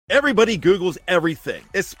Everybody Googles everything,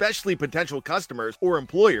 especially potential customers or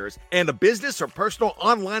employers, and a business or personal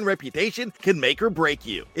online reputation can make or break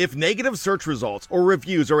you. If negative search results or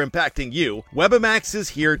reviews are impacting you, Webamax is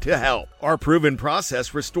here to help. Our proven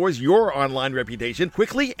process restores your online reputation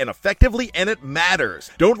quickly and effectively, and it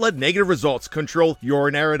matters. Don't let negative results control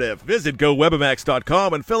your narrative. Visit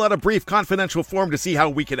GoWebamax.com and fill out a brief confidential form to see how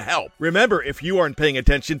we can help. Remember, if you aren't paying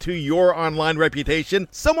attention to your online reputation,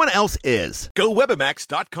 someone else is.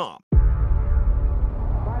 GoWebamax.com.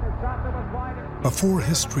 Before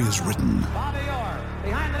history is written,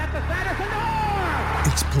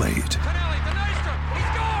 it's played.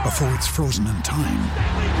 Before it's frozen in time,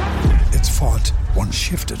 it's fought one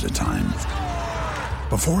shift at a time.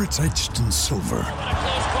 Before it's etched in silver,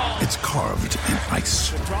 it's carved in ice.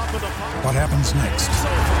 What happens next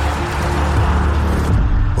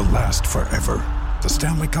will last forever. The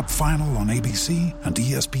Stanley Cup Final on ABC and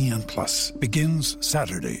ESPN Plus begins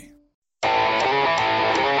Saturday.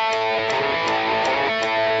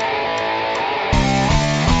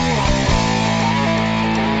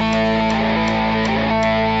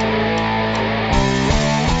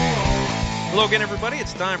 Hello again, everybody.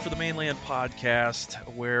 It's time for the Mainland Podcast,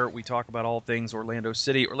 where we talk about all things Orlando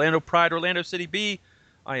City, Orlando Pride, Orlando City B.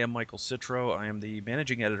 I am Michael Citro. I am the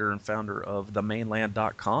managing editor and founder of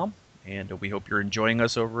themainland.com, and we hope you're enjoying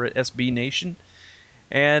us over at SB Nation.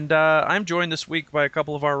 And I'm joined this week by a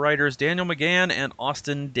couple of our writers, Daniel McGann and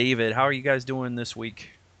Austin David. How are you guys doing this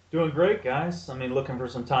week? Doing great, guys. Looking for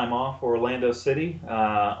some time off for Orlando City.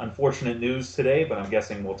 Unfortunate news today, but I'm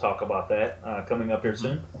guessing we'll talk about that coming up here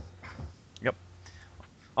soon. Yep.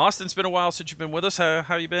 Austin, it's been a while since you've been with us.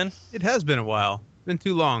 How you been? It has been a while. Been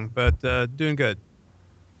too long, but doing good.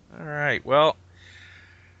 All right. Well,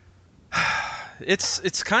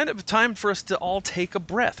 it's kind of time for us to all take a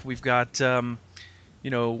breath. We've got, a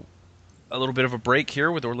little bit of a break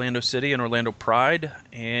here with Orlando City and Orlando Pride,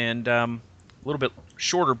 and a little bit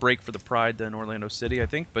shorter break for the Pride than Orlando City, I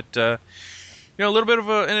think. But, a little bit of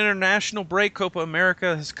an international break. Copa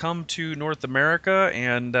America has come to North America,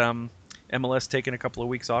 and MLS taking a couple of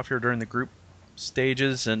weeks off here during the group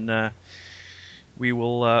stages, and we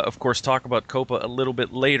will, of course, talk about Copa a little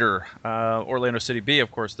bit later. Orlando City B,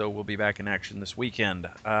 of course, though, will be back in action this weekend.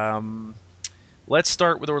 Let's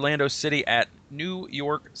start with Orlando City at New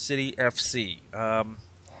York City FC.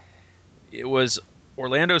 It was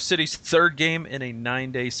Orlando City's third game in a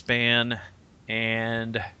 9-day span,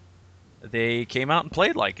 and they came out and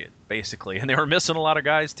played like it, basically. And they were missing a lot of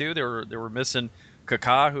guys, too. They were missing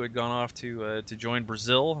Kaká, who had gone off to join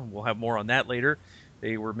Brazil. We'll have more on that later.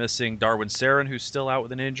 They were missing Darwin Sarin, who's still out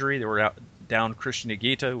with an injury. They were down Christian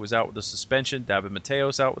Higuita, who was out with a suspension. David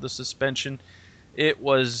Mateos out with a suspension. It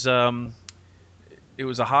was a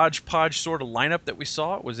hodgepodge sort of lineup that we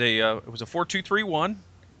saw. It was a 4-2-3-1.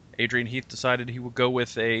 Adrian Heath decided he would go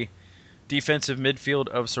with a defensive midfield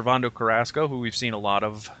of Servando Carrasco, who we've seen a lot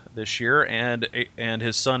of this year, and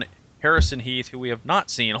his son Harrison Heath, who we have not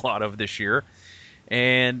seen a lot of this year.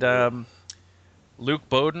 And Luke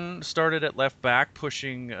Bowden started at left back,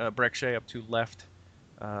 pushing Breck Shea up to left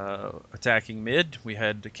attacking mid. We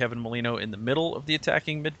had Kevin Molino in the middle of the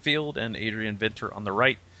attacking midfield and Adrian Vinter on the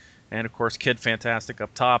right. And, of course, Kid Fantastic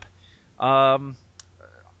up top. I'm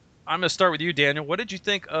going to start with you, Daniel. What did you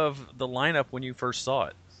think of the lineup when you first saw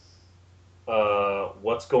it?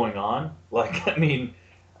 What's going on? We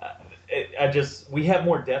have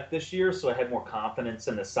more depth this year, so I had more confidence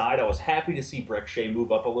in the side. I was happy to see Breck Shea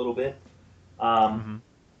move up a little bit.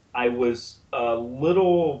 I was a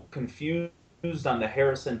little confused on the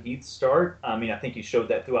Harrison Heath start. I think he showed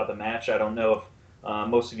that throughout the match. I don't know if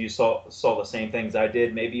most of you saw the same things I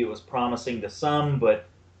did. Maybe it was promising to some, but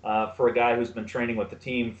for a guy who's been training with the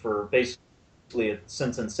team for basically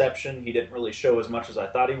since inception, he didn't really show as much as I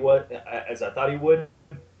thought he would.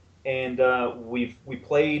 And we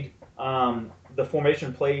played. The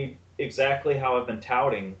formation played exactly how I've been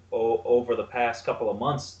touting over the past couple of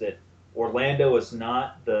months, that Orlando is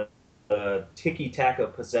not the ticky-tack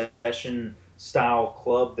possession style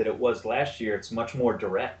club that it was last year. It's much more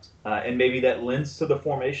direct. And maybe that lends to the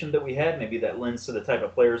formation that we had. Maybe that lends to the type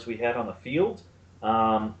of players we had on the field.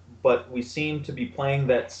 But we seem to be playing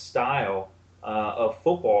that style of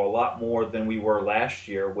football a lot more than we were last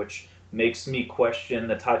year, which makes me question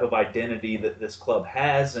the type of identity that this club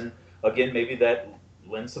has. And again, maybe that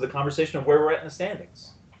lends to the conversation of where we're at in the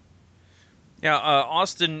standings. Yeah,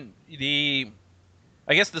 Austin, I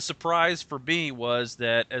guess the surprise for me was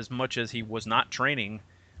that as much as he was not training,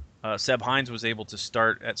 Seb Hines was able to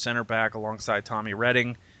start at center back alongside Tommy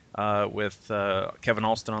Redding, with Kevin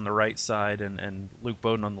Alston on the right side and Luke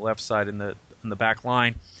Bowden on the left side in the back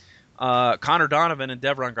line. Connor Donovan and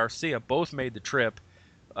Devron Garcia both made the trip.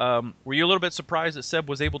 Were you a little bit surprised that Seb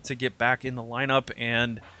was able to get back in the lineup,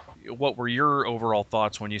 and what were your overall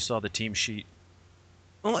thoughts when you saw the team sheet?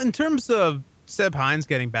 Well, in terms of Seb Hines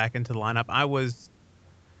getting back into the lineup, I was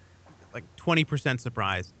like 20%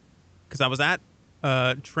 surprised because I was at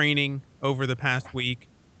training over the past week.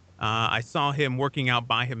 I saw him working out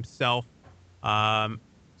by himself.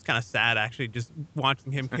 It's kind of sad, actually, just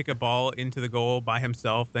watching him kick a ball into the goal by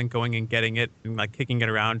himself, then going and getting it and like kicking it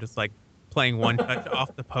around, just like playing one touch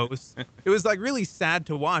off the post. It was like really sad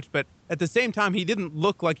to watch, but at the same time, he didn't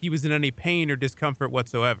look like he was in any pain or discomfort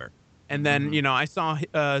whatsoever. And then, I saw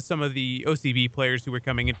some of the OCB players who were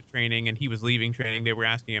coming into training, and he was leaving training. They were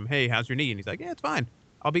asking him, "Hey, how's your knee?" And he's like, "Yeah, it's fine.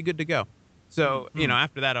 I'll be good to go." So,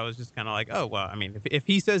 after that, I was just kind of like, oh, well, I mean, if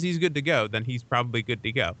he says he's good to go, then he's probably good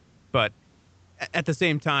to go. But at the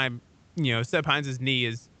same time, Seb Hines' knee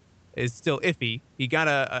is still iffy. He got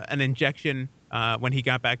an injection when he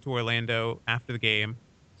got back to Orlando after the game.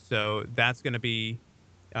 So that's going to be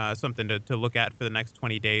something to look at for the next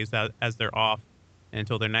 20 days as they're off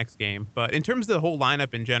until their next game. But in terms of the whole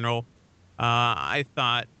lineup in general, I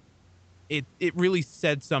thought it really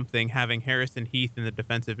said something having Harrison Heath in the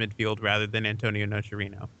defensive midfield rather than Antonio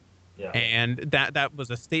Nocerino. Yeah. And that was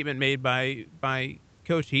a statement made by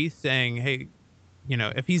Coach Heath saying, hey,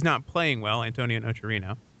 if he's not playing well, Antonio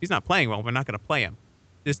Nocerino, he's not playing well, we're not going to play him.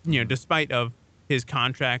 Just, despite of his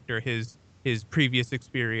contract or his previous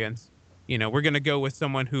experience, we're going to go with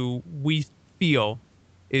someone who we feel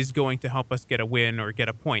is going to help us get a win or get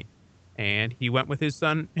a point. And he went with his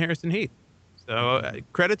son, Harrison Heath. So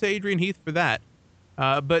credit to Adrian Heath for that.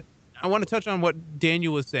 But I want to touch on what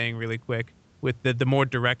Daniel was saying really quick with the more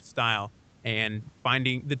direct style and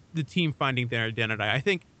finding the team finding their identity. I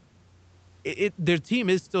think their team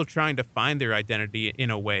is still trying to find their identity in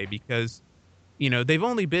a way because, they've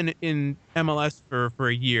only been in MLS for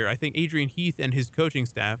a year. I think Adrian Heath and his coaching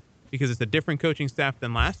staff, because it's a different coaching staff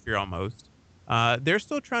than last year almost, they're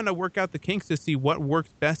still trying to work out the kinks to see what works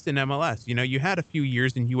best in MLS. You had a few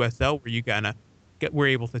years in USL where you kind of were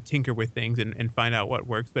able to tinker with things and find out what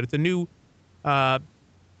works. But it's a new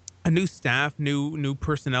staff, new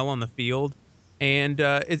personnel on the field, and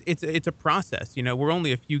it's a process. We're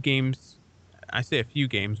only a few games. I say a few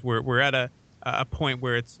games. We're at a point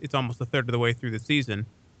where it's almost a third of the way through the season.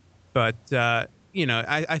 But I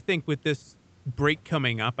think with this break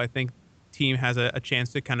coming up, I think team has a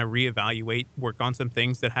chance to kind of reevaluate, work on some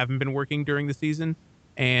things that haven't been working during the season,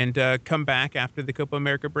 and come back after the Copa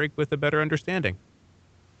America break with a better understanding.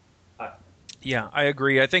 Yeah, I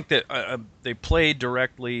agree. I think that they played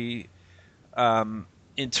directly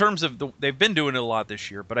in terms of they've been doing it a lot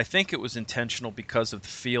this year, but I think it was intentional because of the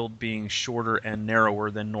field being shorter and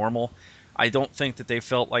narrower than normal. I don't think that they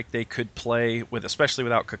felt like they could play especially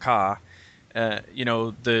without Kaká.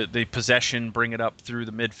 The possession, bring it up through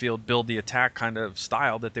the midfield, build the attack kind of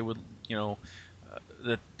style that they would,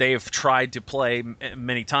 that they have tried to play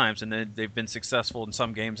many times, and they've been successful in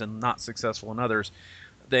some games and not successful in others.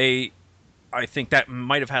 I think that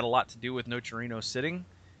might have had a lot to do with Nocerino sitting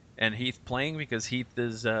and Heath playing because Heath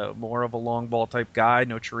is more of a long ball type guy.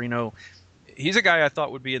 Nocerino, he's a guy I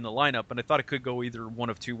thought would be in the lineup, and I thought it could go either one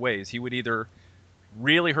of two ways. He would either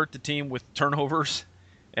really hurt the team with turnovers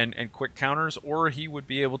and quick counters, or he would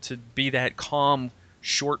be able to be that calm,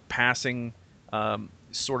 short passing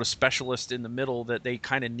sort of specialist in the middle that they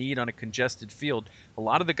kind of need on a congested field. A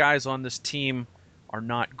lot of the guys on this team are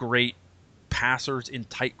not great passers in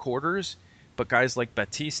tight quarters, but guys like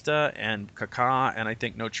Batista and Kaká and I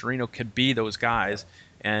think Nocerino could be those guys.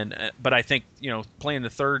 But I think, playing the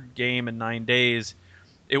third game in 9 days,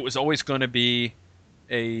 it was always going to be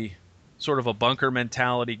a sort of a bunker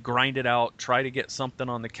mentality, grind it out, try to get something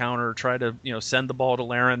on the counter, try to, send the ball to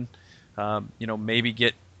Larin, maybe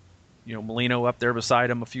get, Molino up there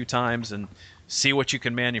beside him a few times and see what you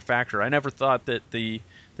can manufacture. I never thought that the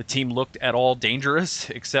team looked at all dangerous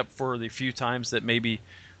except for the few times that maybe,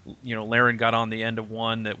 Larin got on the end of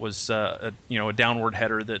one that was, a downward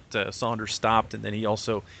header that Saunders stopped. And then he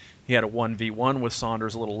had a 1v1 with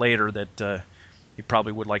Saunders a little later that he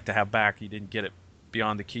probably would like to have back. He didn't get it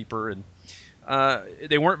beyond the keeper, and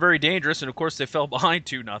they weren't very dangerous, and of course they fell behind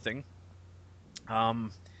 2-0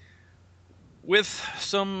 with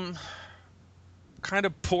some kind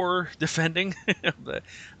of poor defending.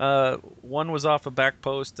 One was off a back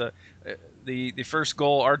post. The first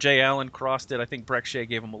goal, RJ Allen crossed it. I think Breck Shea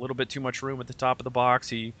gave him a little bit too much room at the top of the box.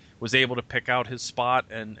 He was able to pick out his spot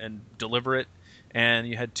and deliver it. And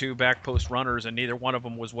you had two back post runners, and neither one of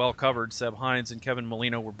them was well covered. Seb Hines and Kevin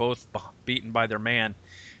Molino were both beaten by their man,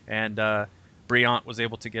 and Briant was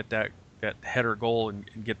able to get that that header goal and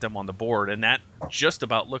get them on the board. And that just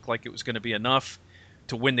about looked like it was going to be enough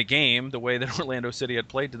to win the game the way that Orlando City had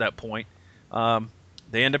played to that point.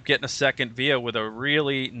 They end up getting a second via with a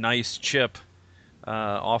really nice chip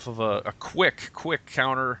off of a quick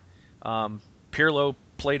counter. Pirlo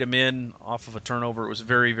played him in off of a turnover. It was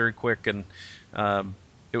very, very quick, and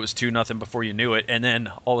it was 2-0 before you knew it. And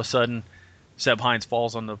then all of a sudden, Seb Hines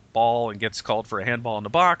falls on the ball and gets called for a handball in the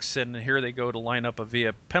box, and here they go to line up a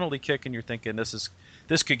via penalty kick, and you're thinking this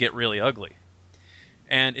could get really ugly.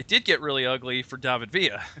 And it did get really ugly for David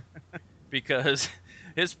Villa because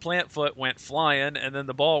his plant foot went flying, and then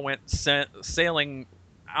the ball went sailing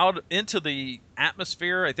out into the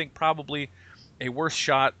atmosphere. I think probably a worse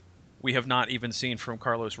shot we have not even seen from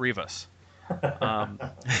Carlos Rivas.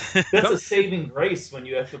 That's a saving grace when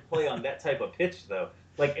you have to play on that type of pitch, though.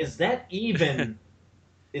 Like, is that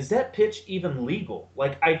pitch even legal?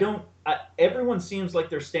 Like, everyone seems like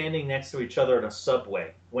they're standing next to each other in a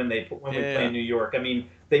subway when we play in New York. I mean,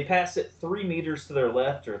 they pass it 3 meters to their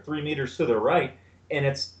left or 3 meters to their right, and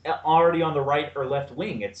it's already on the right or left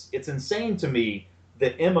wing. It's insane to me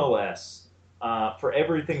that MLS, for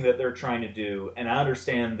everything that they're trying to do, and I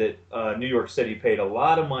understand that New York City paid a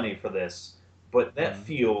lot of money for this, but that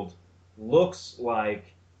field looks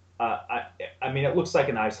like, it looks like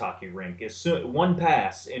an ice hockey rink. As soon one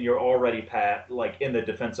pass and you're already in the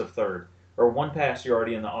defensive third, or one pass you're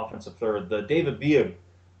already in the offensive third. The David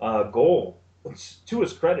Villa goal, to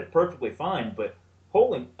his credit, perfectly fine, but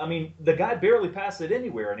the guy barely passed it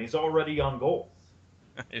anywhere, and he's already on goal.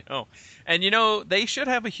 I know. And, they should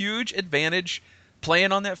have a huge advantage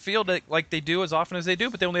playing on that field like they do as often as they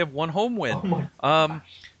do, but they only have one home win. Oh my gosh.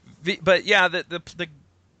 But, yeah, the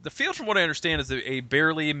field, from what I understand, is a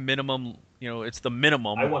barely minimum, it's the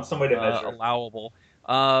minimum. I want somebody to measure. Allowable,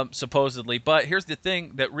 supposedly. But here's the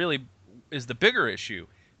thing that really is the bigger issue,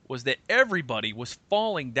 was that everybody was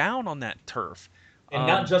falling down on that turf. And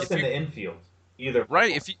not just in the infield either.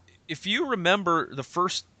 Right. If you remember the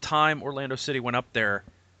first time Orlando City went up there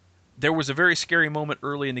was a very scary moment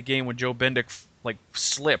early in the game when Joe Bendick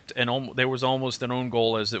slipped, and there was almost an own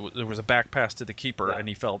goal as there was a back pass to the keeper, and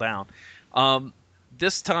he fell down.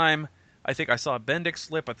 This time, I think I saw Bendick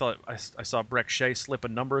slip. I thought I saw Breck Shea slip a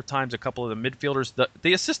number of times. A couple of the midfielders.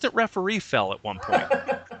 The assistant referee fell at one point.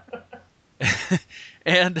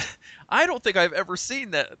 And I don't think I've ever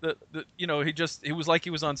seen that. He was like he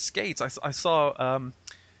was on skates. I saw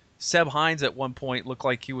Seb Hines at one point look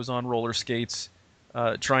like he was on roller skates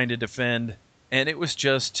trying to defend. And it was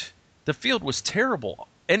just, the field was terrible.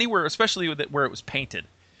 Anywhere, especially where it was painted,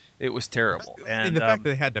 it was terrible. And the fact that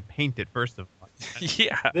they had to paint it, first of all.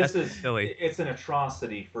 Yeah. This is silly. It's an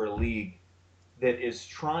atrocity for a league that is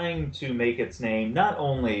trying to make its name not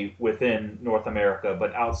only within North America,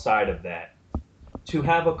 but outside of that. To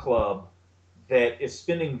have a club that is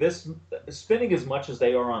spending as much as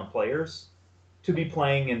they are on players to be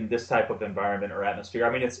playing in this type of environment or atmosphere. I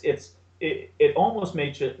mean, it almost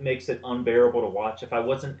makes it unbearable to watch. If I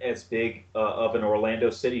wasn't as big of an Orlando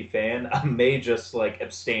City fan, I may just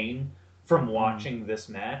abstain from watching this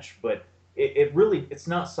match. But it's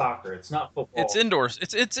not soccer. It's not football. It's indoors.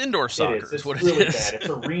 It's indoor soccer. It is. It's what really it is. bad. It's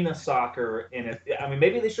arena soccer, and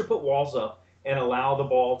maybe they should put walls up and allow the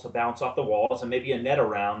ball to bounce off the walls, and maybe a net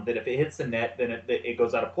around that if it hits the net, then it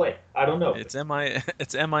goes out of play. I don't know. It's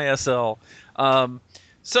MISL.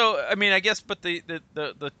 So I guess, but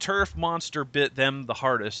the turf monster bit them the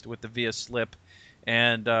hardest with the Villa slip,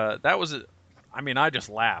 and that was I just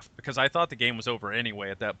laughed because I thought the game was over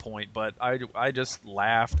anyway at that point. But I just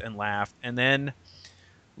laughed and laughed, and then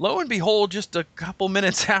lo and behold, just a couple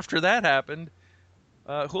minutes after that happened,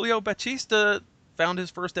 Julio Batista found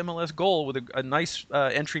his first MLS goal with a nice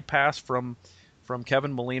entry pass from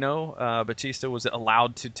Kevin Molino. Batista was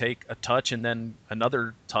allowed to take a touch and then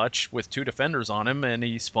another touch with two defenders on him, and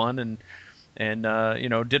he spun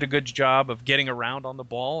and did a good job of getting around on the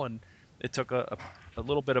ball, and it took a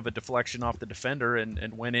little bit of a deflection off the defender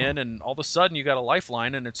and went in, and all of a sudden you got a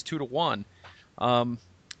lifeline, and it's 2-1. And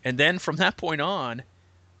then from that point on,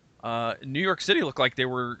 New York City looked like they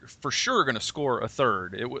were for sure going to score a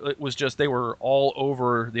third. It was just they were all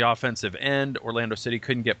over the offensive end. Orlando City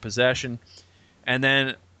couldn't get possession. And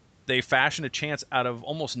then they fashioned a chance out of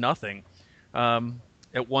almost nothing.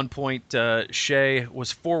 At one point, Shea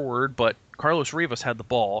was forward, but Carlos Rivas had the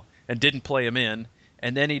ball and didn't play him in.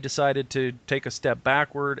 And then he decided to take a step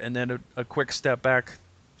backward and then a quick step back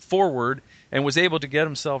forward, and was able to get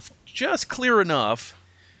himself just clear enough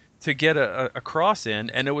to get a cross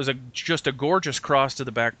in, and it was just a gorgeous cross to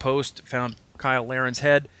the back post, found Kyle Laren's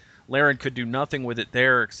head. Laren could do nothing with it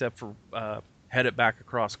there except for head it back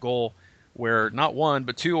across goal where not one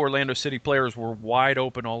but two Orlando City players were wide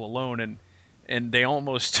open all alone, and they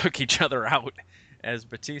almost took each other out as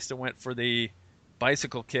Batista went for the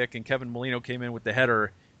bicycle kick and Kevin Molino came in with the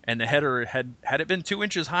header, and the header had it been 2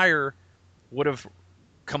 inches higher would have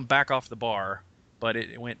come back off the bar, but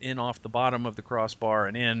it went in off the bottom of the crossbar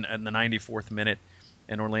and in the 94th minute,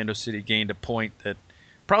 and Orlando City gained a point that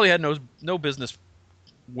probably had no business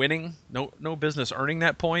winning, no business earning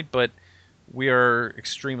that point, but we are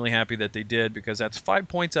extremely happy that they did, because that's 5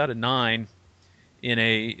 points out of 9 in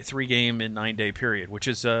a 3-game and 9-day period, which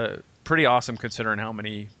is pretty awesome considering how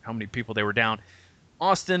many people they were down.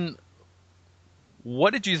 Austin,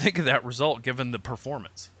 what did you think of that result given the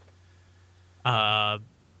performance?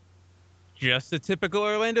 Just a typical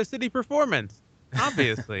Orlando City performance,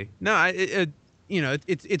 obviously. No,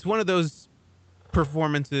 it's one of those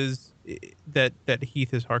performances that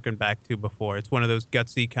Heath has harkened back to before. It's one of those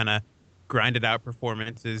gutsy kind of grinded out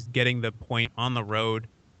performances, getting the point on the road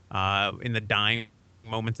in the dying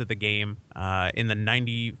moments of the game, in the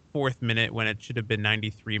 94th minute when it should have been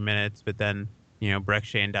 93 minutes, but then Breck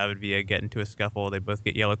Shea and David Villa get into a scuffle. They both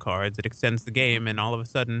get yellow cards. It extends the game, and all of a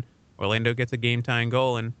sudden Orlando gets a game-tying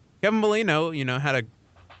goal. And Kevin Molino, had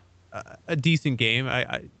a decent game.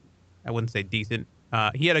 I wouldn't say decent.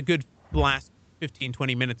 He had a good last 15,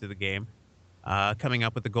 20 minutes of the game, coming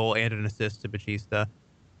up with a goal and an assist to Batista.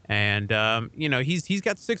 And, he's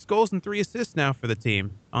got 6 goals and 3 assists now for the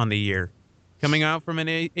team on the year, coming out from an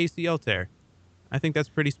ACL tear. I think that's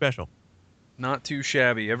pretty special. Not too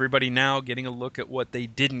shabby. Everybody now getting a look at what they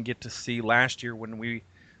didn't get to see last year when we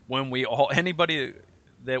all, anybody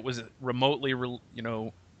that was remotely,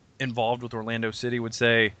 involved with Orlando City would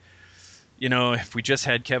say, if we just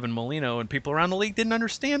had Kevin Molino, and people around the league didn't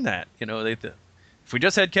understand that. If we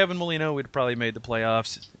just had Kevin Molino, we'd probably made the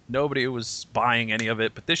playoffs. Nobody was buying any of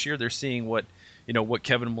it. But this year they're seeing what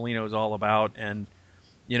Kevin Molino is all about. And,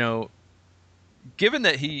 given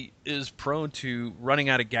that he is prone to running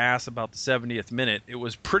out of gas about the 70th minute, it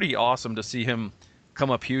was pretty awesome to see him come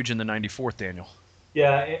up huge in the 94th, Daniel.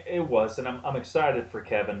 Yeah, it was, and I'm excited for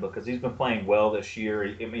Kevin because he's been playing well this year.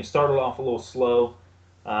 He started off a little slow,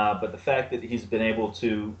 but the fact that he's been able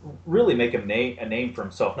to really make a name for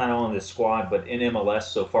himself, not only in this squad but in MLS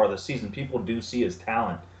so far this season, people do see his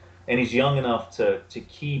talent, and he's young enough to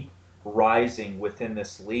keep rising within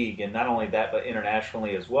this league, and not only that, but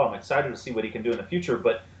internationally as well. I'm excited to see what he can do in the future.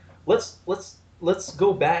 But let's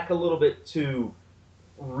go back a little bit to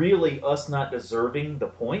really us not deserving the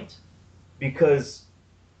point, because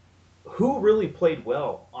who really played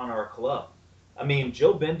well on our club? I mean,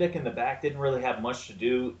 Joe Bendick in the back didn't really have much to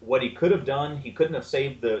do. What he could have done, he couldn't have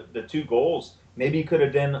saved the 2 goals. Maybe he could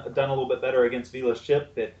have done a little bit better against Vila's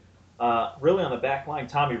chip. But really on the back line,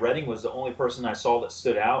 Tommy Redding was the only person I saw that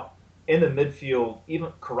stood out. In the midfield,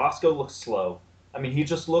 even Carrasco looks slow. I mean, he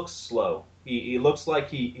just looks slow. He looks like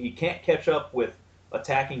he can't catch up with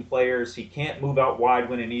attacking players. He can't move out wide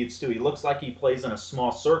when he needs to. He looks like he plays in a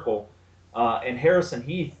small circle. And Harrison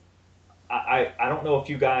Heath, I don't know if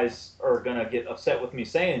you guys are going to get upset with me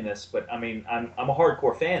saying this, but I mean, I'm a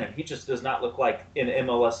hardcore fan, and he just does not look like an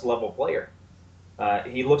MLS level player.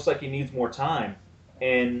 He looks like he needs more time.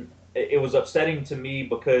 And it was upsetting to me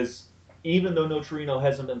because even though Notarino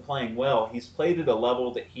hasn't been playing well, he's played at a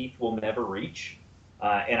level that Heath will never reach.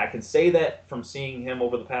 And I can say that from seeing him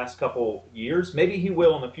over the past couple years. Maybe he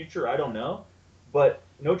will in the future, I don't know. But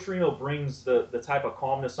Notarino brings the type of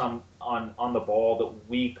calmness on the ball that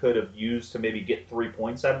we could have used to maybe get 3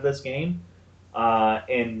 points out of this game.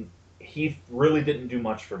 And Heath really didn't do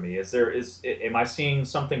much for me. Am I seeing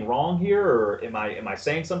something wrong here, or am I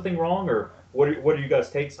saying something wrong, or what are you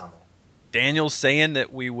guys' takes on that? Daniel's saying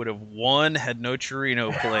that we would have won had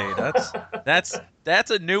Notarino played. That's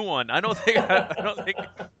a new one. I don't think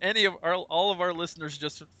all of our listeners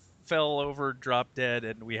just fell over, dropped dead,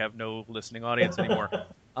 and we have no listening audience anymore.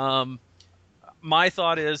 My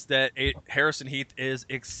thought is that Harrison Heath is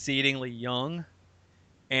exceedingly young,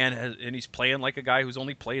 and he's playing like a guy who's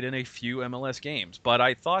only played in a few MLS games. But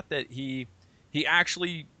I thought that he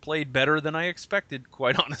actually played better than I expected,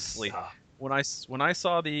 quite honestly. When I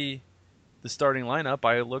saw the starting lineup,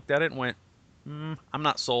 I looked at it and went, I'm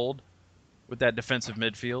not sold with that defensive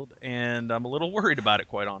midfield, and I'm a little worried about it,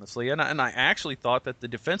 quite honestly. And I actually thought that the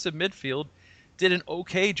defensive midfield did an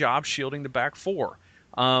okay job shielding the back 4.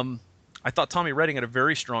 I thought Tommy Redding had a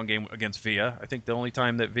very strong game against Villa. I think the only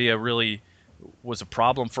time that Villa really was a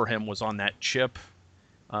problem for him was on that chip,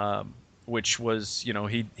 which was,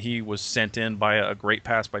 he was sent in by a great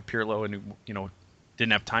pass by Pirlo, and,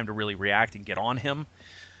 didn't have time to really react and get on him.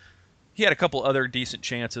 He had a couple other decent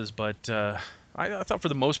chances, but I thought for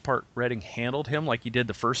the most part Reading handled him like he did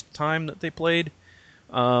the first time that they played.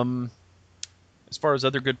 As far as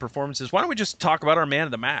other good performances, why don't we just talk about our man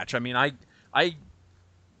of the match? I mean, I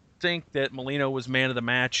think that Molino was man of the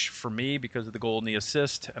match for me because of the goal and the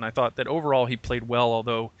assist, and I thought that overall he played well,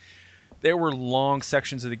 although there were long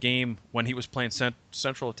sections of the game when he was playing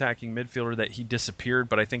central attacking midfielder that he disappeared,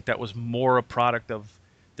 but I think that was more a product of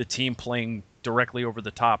the team playing directly over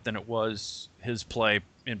the top than it was his play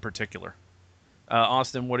in particular.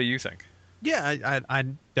 Austin, what do you think? Yeah, I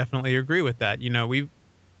definitely agree with that. You know,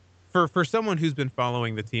 for someone who's been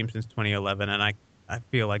following the team since 2011, and I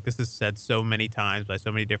feel like this is said so many times by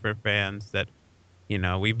so many different fans that, you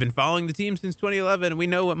know, we've been following the team since 2011 and we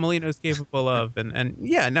know what Molino is capable of. And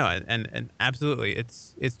yeah, no, and absolutely.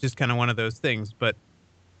 It's just kind of one of those things. But,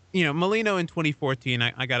 you know, Molino in 2014,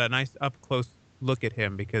 I got a nice up close look at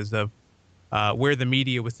him because of where the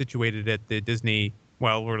media was situated at the Disney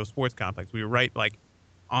World of Sports complex. We were right like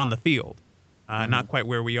on the field, not quite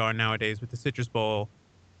where we are nowadays with the Citrus Bowl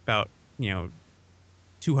about,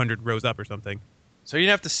 200 rows up or something. So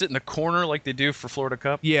you have to sit in the corner like they do for Florida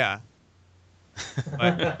Cup? Yeah.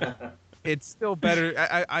 But it's still better.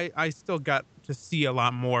 I still got to see a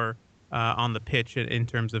lot more on the pitch in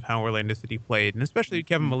terms of how Orlando City played, and especially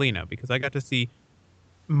Kevin Molino, because I got to see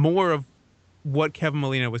more of what Kevin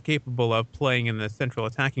Molino was capable of playing in the central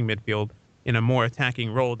attacking midfield in a more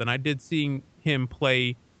attacking role than I did seeing him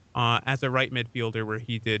play as a right midfielder, where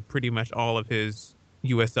he did pretty much all of his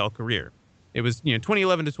USL career. It was,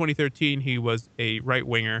 2011 to 2013, he was a right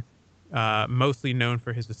winger, mostly known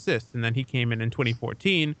for his assists. And then he came in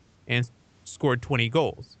 2014 and scored 20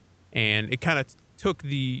 goals. And it kind of took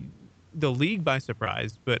the league by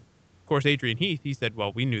surprise. But, of course, Adrian Heath, he said,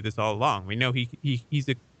 well, we knew this all along. We know he's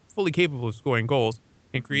fully capable of scoring goals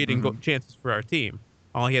and creating chances for our team.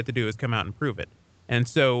 All he had to do is come out and prove it. And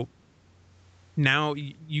so now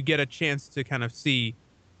you get a chance to kind of see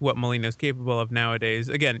what Molino's capable of nowadays.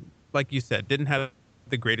 Again, like you said, didn't have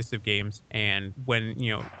the greatest of games, and when,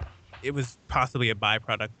 it was possibly a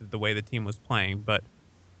byproduct of the way the team was playing, but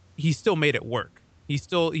he still made it work. He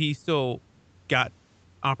still got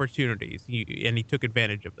opportunities, and he took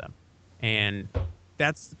advantage of them. And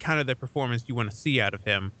that's kind of the performance you want to see out of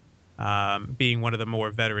him, being one of the more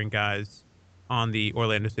veteran guys on the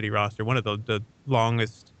Orlando City roster, one of the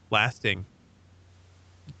longest lasting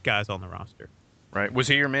guys on the roster. Right. Was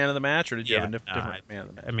he your man of the match, or did you have a different man of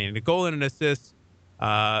the match? I mean, the goal and an assist,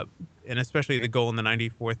 and especially the goal in the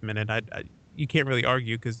 94th minute, you can't really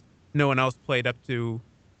argue because no one else played up to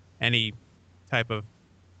any type of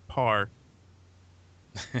par.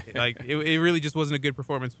 It really just wasn't a good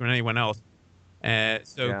performance from anyone else.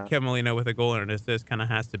 Kevin Molino with a goal and an assist kind of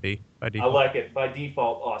has to be by default. I like it by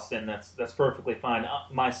default, Austin. That's perfectly fine.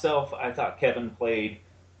 Myself, I thought Kevin played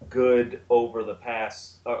good over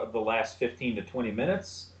the last 15 to 20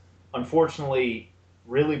 minutes. Unfortunately,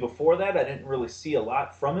 really before that, I didn't really see a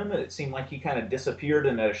lot from him. It seemed like he kind of disappeared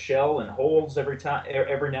in a shell and holds every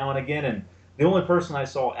now and again. And the only person I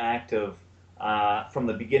saw active from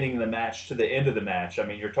the beginning of the match to the end of the match, I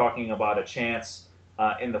mean, you're talking about a chance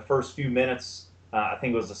in the first few minutes. I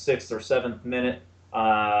think it was the 6th or 7th minute.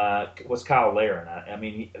 Was Kyle Larin. I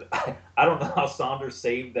mean, I don't know how Saunders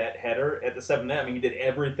saved that header at the 7th minute. I mean, he did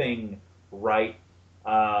everything right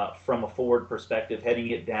from a forward perspective,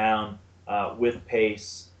 heading it down with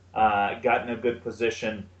pace, got in a good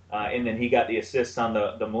position, and then he got the assist on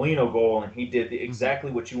the Molino goal, and he did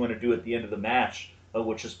exactly what you want to do at the end of the match,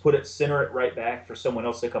 which is center it right back for someone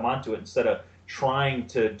else to come onto it instead of trying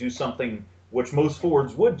to do something which most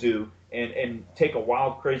forwards would do, and take a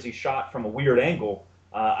wild, crazy shot from a weird angle.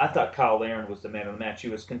 I thought Kyle Larin was the man of the match. He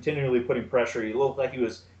was continually putting pressure. He looked like he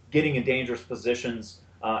was getting in dangerous positions.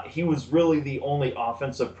 He was really the only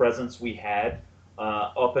offensive presence we had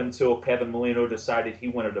up until Kevin Molino decided he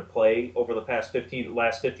wanted to play over the last 15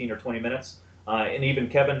 or 20 minutes. And even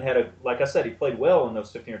Kevin like I said, he played well in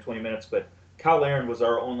those 15 or 20 minutes, but Kyle Larin was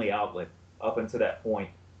our only outlet up until that point.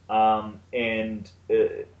 I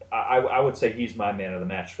would say he's my man of the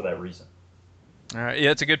match for that reason. All right.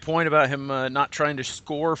 Yeah, it's a good point about him not trying to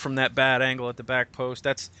score from that bad angle at the back post.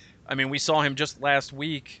 We saw him just last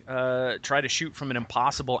week try to shoot from an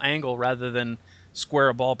impossible angle rather than square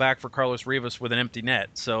a ball back for Carlos Rivas with an empty net.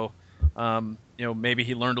 So, maybe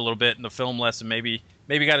he learned a little bit in the film lesson. Maybe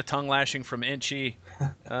got a tongue lashing from Inchy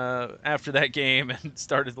after that game and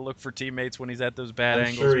started to look for teammates when he's at those bad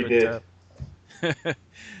angles. Sure he did.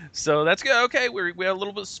 So that's good. Okay, we have a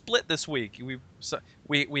little bit split this week.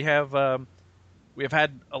 We have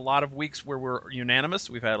had a lot of weeks where we're unanimous.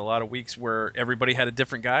 We've had a lot of weeks where everybody had a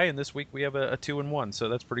different guy, and this week we have a 2-1. So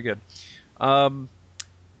that's pretty good.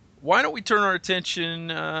 why don't we turn our attention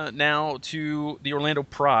now to the Orlando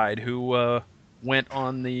Pride, who went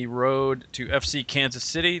on the road to FC Kansas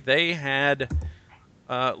City. They had,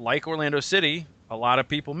 like Orlando City, a lot of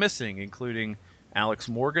people missing, including Alex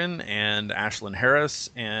Morgan and Ashlyn Harris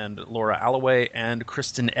and Laura Alloway and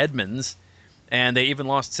Kristen Edmonds. And they even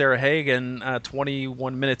lost Sarah Hagen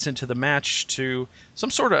 21 minutes into the match to some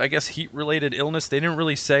sort of, I guess, heat-related illness. They didn't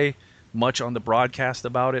really say much on the broadcast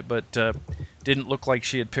about it, but didn't look like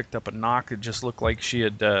she had picked up a knock. It just looked like she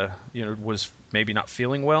had, was maybe not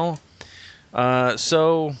feeling well.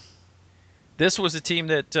 So this was a team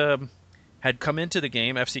that had come into the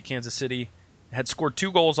game. FC Kansas City had scored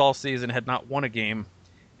 2 goals all season, had not won a game,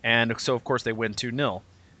 and so, of course, they win 2-0.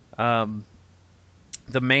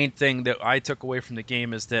 The main thing that I took away from the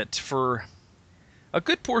game is that for a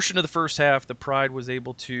good portion of the first half, the Pride was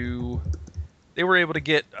able to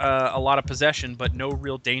get a lot of possession, but no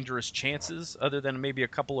real dangerous chances other than maybe a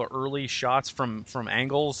couple of early shots from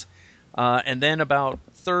angles. And then about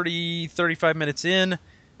 35 minutes in,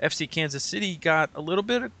 FC Kansas City got a little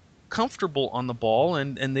bit comfortable on the ball,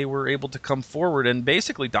 and they were able to come forward and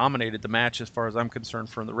basically dominated the match as far as I'm concerned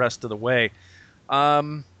from the rest of the way.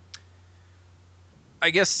 I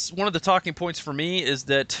guess one of the talking points for me is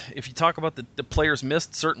that if you talk about the players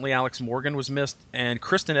missed, certainly Alex Morgan was missed, and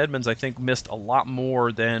Kristen Edmonds, I think, missed a lot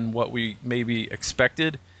more than what we maybe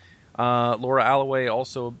expected. Laura Alloway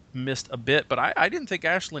also missed a bit, but I didn't think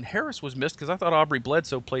Ashlyn Harris was missed because I thought Aubrey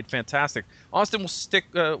Bledsoe played fantastic. Austin, we'll stick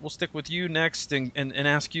with you next and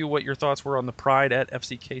ask you what your thoughts were on the Pride at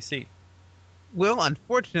FCKC. Well,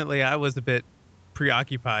 unfortunately, I was a bit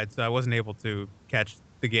preoccupied, so I wasn't able to catch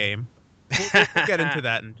the game. We'll get into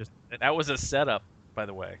that and just. That was a setup, by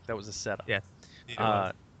the way. That was a setup. Yes.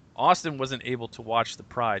 Austin wasn't able to watch the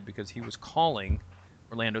Pride because he was calling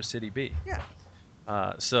Orlando City B. Yeah.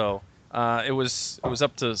 So it was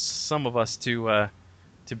up to some of us to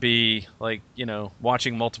be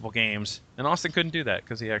watching multiple games, and Austin couldn't do that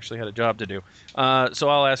because he actually had a job to do. So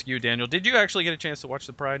I'll ask you, Daniel, did you actually get a chance to watch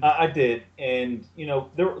the Pride? I did, and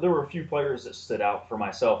there were a few players that stood out for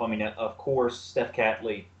myself. I mean, of course, Steph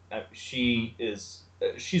Catley. She's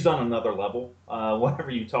on another level.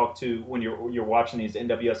 Whenever you talk to when you're watching these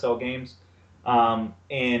NWSL games,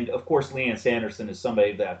 and of course Leanne Sanderson is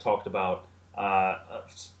somebody that I've talked about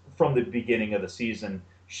from the beginning of the season.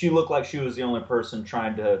 She looked like she was the only person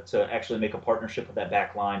trying to actually make a partnership with that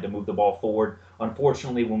back line to move the ball forward.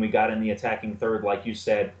 Unfortunately, when we got in the attacking third, like you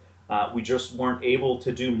said, we just weren't able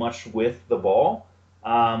to do much with the ball.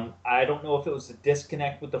 I don't know if it was a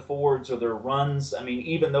disconnect with the forwards or their runs. I mean,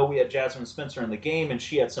 even though we had Jasmine Spencer in the game and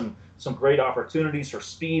she had some great opportunities, her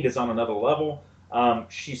speed is on another level.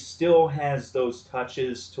 She still has those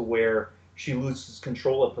touches to where she loses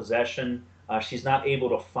control of possession. She's not able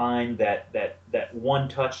to find that one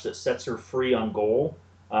touch that sets her free on goal.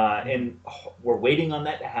 And we're waiting on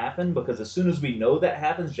that to happen because as soon as we know that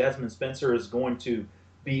happens, Jasmine Spencer is going to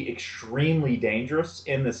be extremely dangerous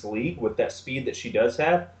in this league with that speed that she does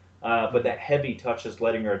have. But that heavy touch is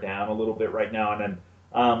letting her down a little bit right now. And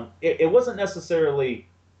then it wasn't necessarily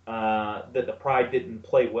that the Pride didn't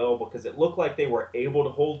play well because it looked like they were able to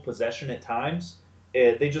hold possession at times.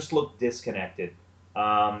 They just looked disconnected.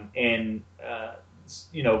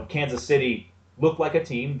 Kansas City looked like a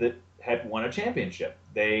team that had won a championship.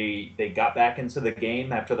 They got back into the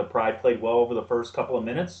game after the Pride played well over the first couple of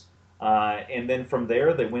minutes. And then from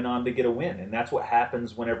there, they went on to get a win. And that's what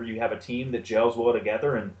happens whenever you have a team that gels well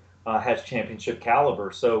together and has championship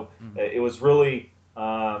caliber. So it was really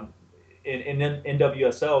in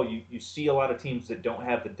NWSL, you see a lot of teams that don't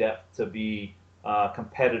have the depth to be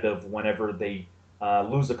competitive whenever they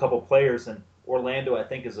lose a couple players. And Orlando, I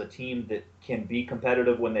think, is a team that can be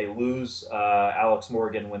competitive when they lose Alex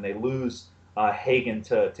Morgan, when they lose Hagen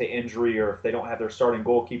to injury, or if they don't have their starting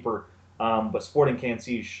goalkeeper. But Sporting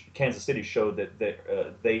Kansas City showed that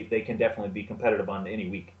they can definitely be competitive on any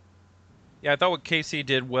week. Yeah, I thought what KC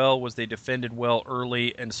did well was they defended well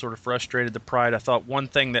early and sort of frustrated the Pride. I thought one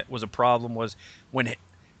thing that was a problem was when,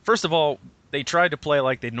 first of all, they tried to play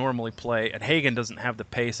like they normally play, and Hagen doesn't have the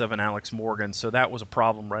pace of an Alex Morgan, so that was a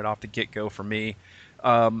problem right off the get-go for me.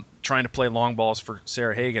 Trying to play long balls for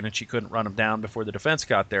Sarah Hagen, and she couldn't run them down before the defense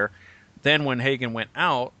got there. Then when Hagen went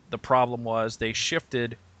out, the problem was they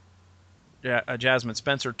shifted Jasmine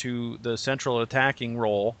Spencer to the central attacking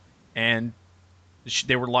role, and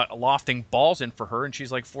they were lofting balls in for her, and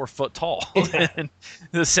she's like 4 foot tall. And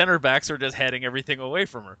the center backs are just heading everything away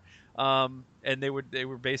from her. And they were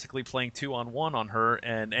basically playing 2-on-1 on her,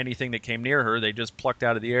 and anything that came near her, they just plucked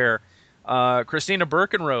out of the air. Christina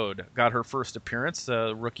Birkenrode got her first appearance,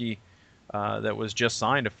 rookie that was just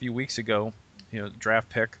signed a few weeks ago, draft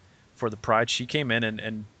pick. for the Pride. She came in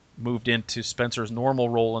and moved into Spencer's normal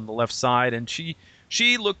role on the left side, and she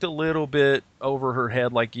looked a little bit over her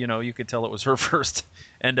head, like, you could tell it was her first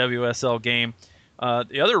NWSL game.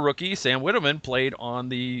 The other rookie, Sam Whitteman, played on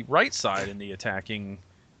the right side in the attacking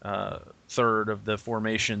third of the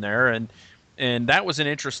formation there, and that was an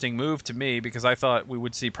interesting move to me because I thought we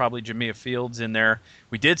would see probably Jamia Fields in there.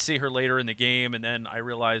 We did see her later in the game, and then I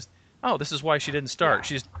realized, oh, this is why she didn't start.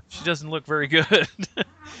 She doesn't look very good,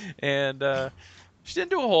 and she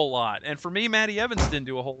didn't do a whole lot. And for me, Maddie Evans didn't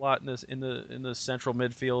do a whole lot in the central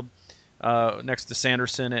midfield next to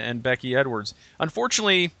Sanderson and Becky Edwards.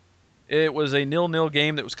 Unfortunately, it was a 0-0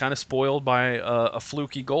 game that was kind of spoiled by a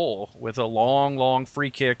fluky goal with a long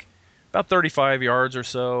free kick, about 35 yards or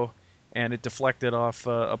so, and it deflected off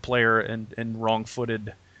a player and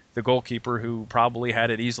wrong-footed the goalkeeper, who probably had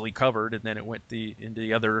it easily covered, and then it went into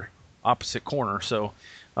the other opposite corner. So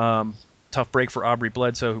tough break for Aubrey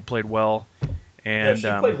Bledsoe, who played well. And she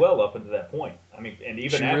played well up until that point. I mean, and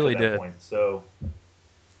even after really that did. point. So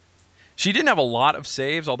she didn't have a lot of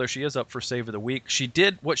saves, although she is up for save of the week.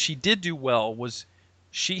 What she did do well was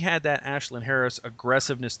she had that Ashlyn Harris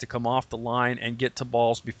aggressiveness to come off the line and get to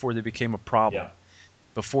balls before they became a problem,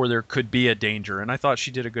 before there could be a danger. And I thought she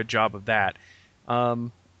did a good job of that.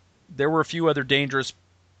 There were a few other dangerous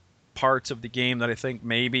parts of the game that I think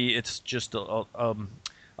maybe it's just a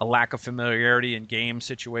lack of familiarity in game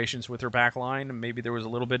situations with her back line, and maybe there was a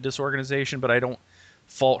little bit of disorganization, but I don't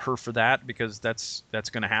fault her for that because that's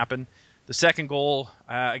going to happen. The second goal,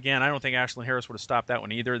 again, I don't think Ashlyn Harris would have stopped that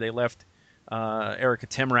one either. They left Erica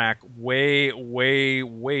Timrak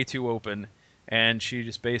way too open, and she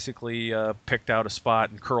just basically picked out a spot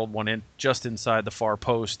and curled one in just inside the far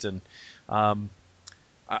post. And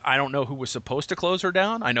I don't know who was supposed to close her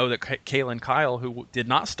down. I know that Kaylin Kyle, who did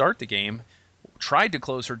not start the game, tried to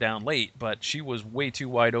close her down late, but she was way too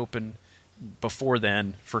wide open before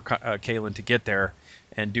then for Kaylin to get there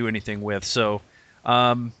and do anything with. So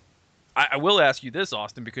I will ask you this,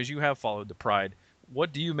 Austin, because you have followed the Pride.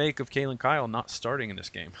 What do you make of Kaylin Kyle not starting in this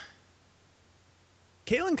game?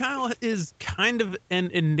 Kaylin Kyle is kind of an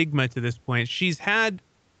enigma to this point. She's had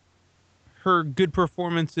her good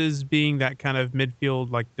performances being that kind of midfield,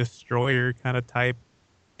 like, destroyer kind of type.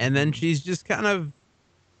 And then she's just kind of,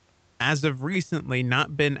 as of recently,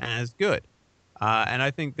 not been as good. And I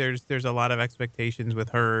think there's a lot of expectations with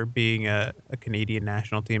her being a Canadian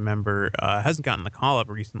national team member. Hasn't gotten the call up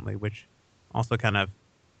recently, which also kind of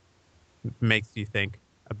makes you think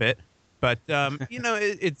a bit. But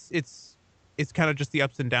it's kind of just the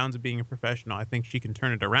ups and downs of being a professional. I think she can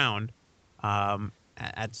turn it around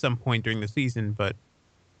at some point during the season. But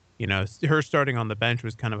her starting on the bench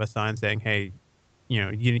was kind of a sign saying, hey,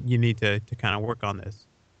 you need to kind of work on this.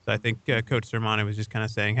 So I think Coach Sermani was just kind of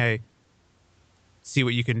saying, hey, see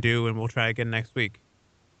what you can do, and we'll try again next week.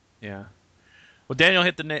 Yeah. Well, Daniel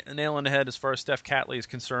hit the nail on the head as far as Steph Catley is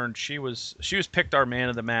concerned. She was picked our man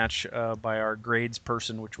of the match by our grades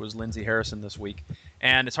person, which was Lindsay Harrison this week.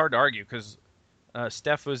 And it's hard to argue because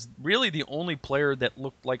Steph was really the only player that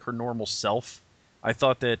looked like her normal self. I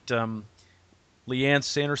thought that Leanne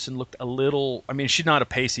Sanderson looked a little, I mean, she's not a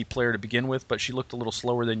pacey player to begin with, but she looked a little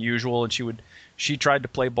slower than usual, and she tried to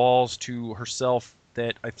play balls to herself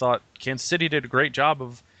that I thought Kansas City did a great job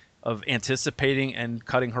of anticipating and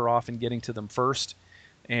cutting her off and getting to them first.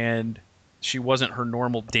 And she wasn't her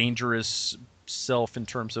normal dangerous self in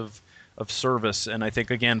terms of service. And I think,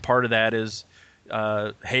 again, part of that is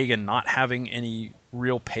Hagen not having any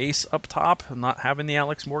real pace up top, not having the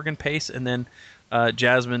Alex Morgan pace, and then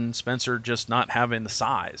Jasmine Spencer just not having the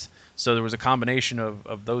size. So there was a combination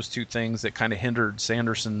of those two things that kind of hindered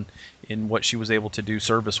Sanderson in what she was able to do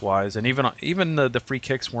service-wise. And even the free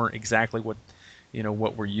kicks weren't exactly what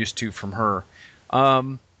we're used to from her.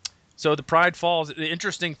 So the Pride falls. The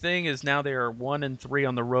interesting thing is now they are 1-3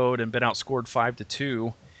 on the road and been outscored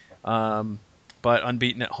 5-2, but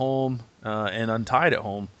unbeaten at home and untied at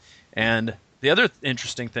home. And the other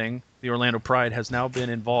interesting thing, the Orlando Pride has now been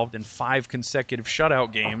involved in 5 consecutive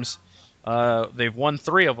shutout games. They've won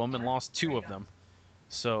 3 of them and lost 2 of them.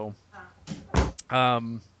 So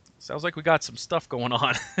sounds like we got some stuff going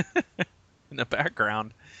on in the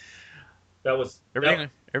background. That was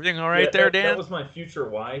everything all right there, Dan? That was my future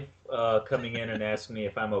wife coming in and asking me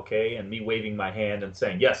if I'm okay, and me waving my hand and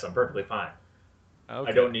saying, yes, I'm perfectly fine. Okay.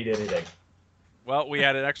 I don't need anything. Well, we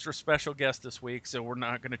had an extra special guest this week, so we're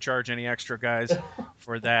not going to charge any extra guys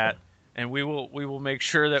for that. And we will make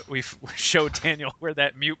sure that we show Daniel where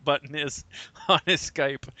that mute button is on his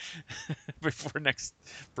Skype before next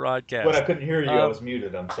broadcast. But I couldn't hear you. I was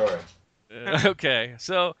muted. I'm sorry. Okay.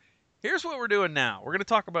 So Here's what we're doing now. We're going to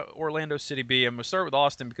talk about Orlando City B. I'm going to start with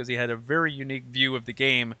Austin because he had a very unique view of the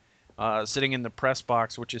game sitting in the press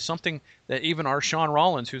box, which is something that even our Sean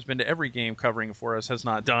Rollins, who's been to every game covering for us, has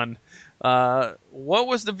not done. What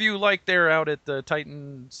was the view like there out at the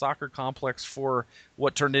Titan Soccer Complex for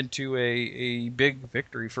what turned into a big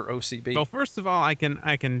victory for OCB? Well, first of all, I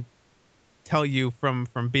can tell you from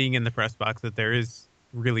being in the press box that there is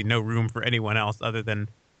really no room for anyone else other than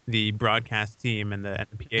the broadcast team and the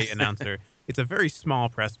PA announcer. It's a very small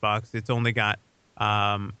press box. It's only got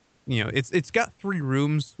it's got 3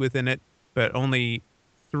 rooms within it, but only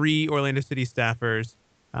 3 Orlando City staffers,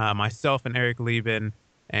 myself and Eric Lieben,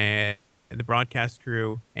 and the broadcast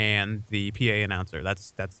crew and the PA announcer.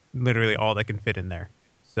 That's literally all that can fit in there.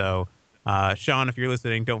 So, Sean, if you're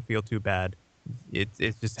listening, don't feel too bad. It's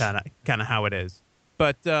just kind of how it is.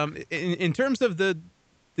 But in terms of the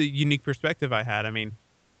unique perspective I had, I mean,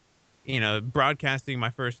 broadcasting my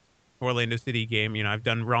first Orlando City game, I've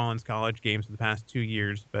done Rollins College games for the past 2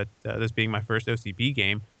 years, but this being my first OCB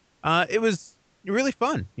game, it was really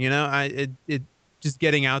fun. It just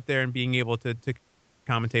getting out there and being able to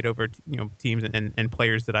commentate over teams and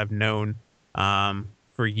players that I've known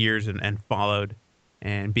for years and followed,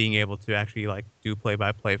 and being able to actually do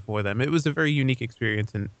play-by-play for them. It was a very unique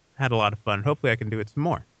experience and had a lot of fun. Hopefully I can do it some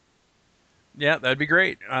more. Yeah, that'd be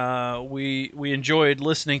great. We enjoyed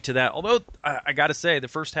listening to that. Although I got to say, the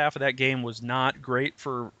first half of that game was not great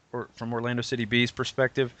from Orlando City B's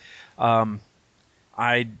perspective.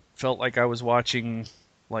 I felt like I was watching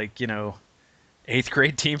 8th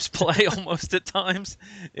grade teams play almost at times.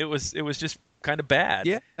 It was just kind of bad.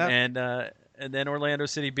 Yeah. And then Orlando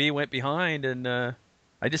City B went behind, and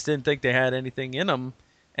I just didn't think they had anything in them.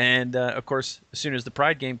 And of course, as soon as the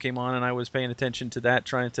Pride game came on, and I was paying attention to that,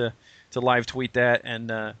 trying to live tweet that,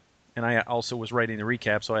 and I also was writing the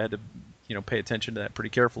recap, so I had to pay attention to that pretty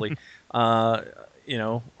carefully.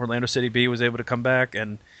 Orlando City B was able to come back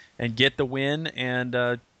and get the win,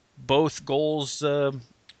 and both goals,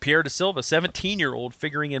 Pierre da Silva, 17-year-old,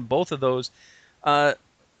 figuring in both of those.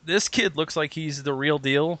 This kid looks like he's the real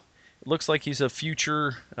deal. It looks like he's a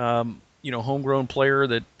future homegrown player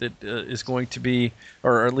that is going to be,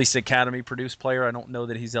 or at least academy produced player. I don't know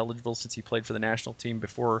that he's eligible since he played for the national team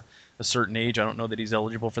before a certain age. I don't know that he's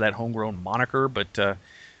eligible for that homegrown moniker, but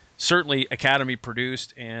certainly academy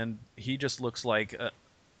produced, and he just looks like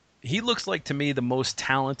to me the most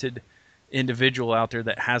talented individual out there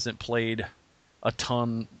that hasn't played a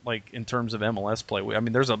ton in terms of MLS play. I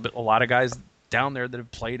mean, there's a lot of guys down there that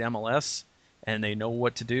have played MLS and they know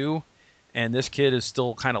what to do. And this kid is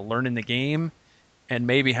still kind of learning the game and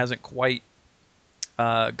maybe hasn't quite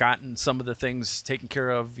gotten some of the things taken care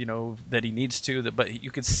of, that he needs to. But you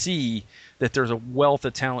could see that there's a wealth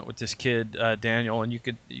of talent with this kid, Daniel, and you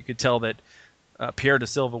could tell that Pierre da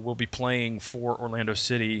Silva will be playing for Orlando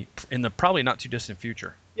City in the probably not too distant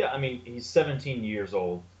future. Yeah, I mean, he's 17 years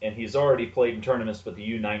old, and he's already played in tournaments with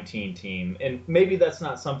the U19 team. And maybe that's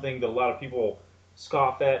not something that a lot of people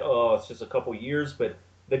scoff at. Oh, it's just a couple years, but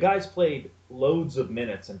the guy's played loads of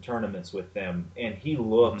minutes in tournaments with them, and he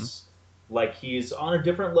looks like he's on a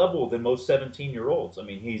different level than most 17-year-olds. I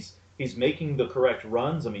mean, he's making the correct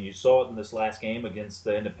runs. I mean, you saw it in this last game against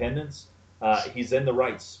the Independents. He's in the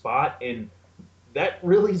right spot, and that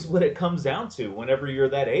really is what it comes down to whenever you're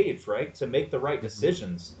that age, right? To make the right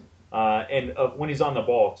decisions. And when he's on the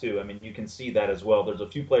ball, too, I mean, you can see that as well. There's a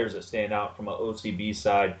few players that stand out from an OCB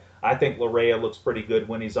side. I think Larea looks pretty good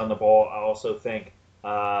when he's on the ball. I also think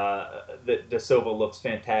that Da Silva looks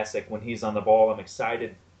fantastic when he's on the ball. I'm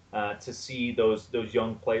excited to see those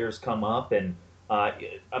young players come up. And, I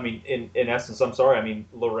mean, in essence, I'm sorry. I mean,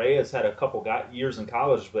 Larea's had a couple years in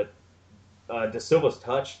college, but Da Silva's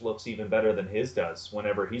touch looks even better than his does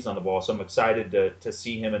whenever he's on the ball. So I'm excited to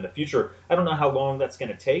see him in the future. I don't know how long that's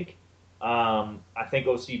going to take. I think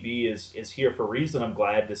OCB is here for a reason. I'm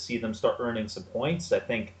glad to see them start earning some points. I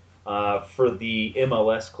think for the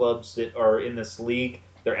MLS clubs that are in this league,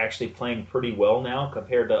 they're actually playing pretty well now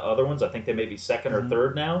compared to other ones. I think they may be second or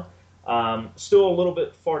third now. Still a little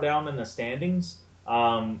bit far down in the standings,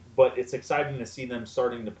 but it's exciting to see them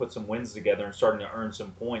starting to put some wins together and starting to earn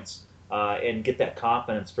some points and get that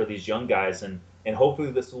confidence for these young guys. And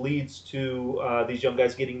hopefully this leads to these young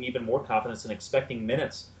guys getting even more confidence and expecting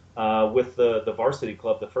minutes with the varsity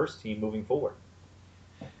club, the first team, moving forward.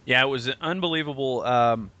 Yeah, it was unbelievable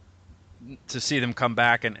to see them come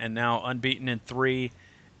back and now unbeaten in 3.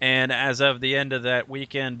 And as of the end of that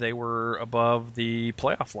weekend, they were above the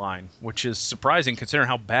playoff line, which is surprising considering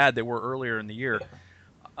how bad they were earlier in the year.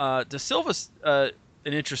 Da Silva's an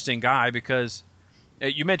interesting guy because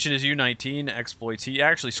You mentioned his U19 exploits. He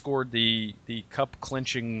actually scored the cup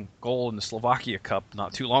clinching goal in the Slovakia Cup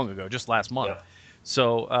not too long ago, just last month. Yep.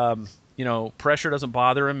 So pressure doesn't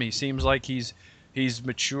bother him. He seems like he's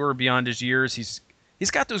mature beyond his years. He's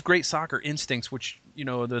got those great soccer instincts, which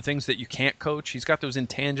the things that you can't coach. He's got those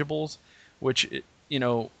intangibles, which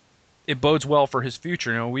it bodes well for his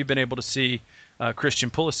future. We've been able to see Christian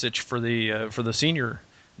Pulisic for the senior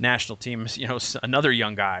national team. Another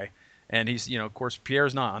young guy. And he's, of course,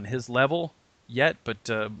 Pierre's not on his level yet, but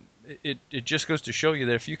it just goes to show you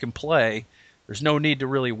that if you can play, there's no need to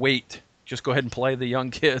really wait. Just go ahead and play the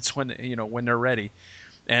young kids when they're ready.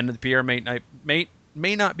 And Pierre may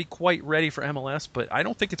not be quite ready for MLS, but I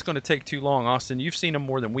don't think it's going to take too long. Austin, you've seen him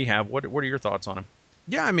more than we have. What are your thoughts on him?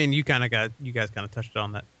 Yeah, I mean, you guys kind of touched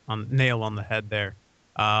on that nail on the head there.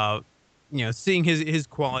 Seeing his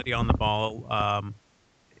quality on the ball.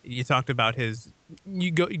 You talked about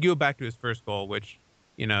you go back to his first goal, which,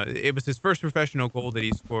 it was his first professional goal that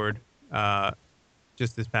he scored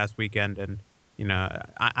just this past weekend. And,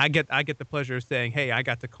 I get the pleasure of saying, hey, I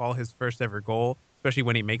got to call his first ever goal, especially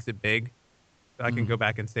when he makes it big. So I can go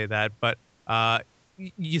back and say that. But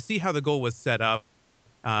you see how the goal was set up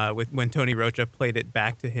when Tony Rocha played it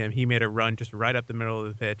back to him. He made a run just right up the middle of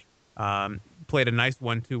the pitch, played a nice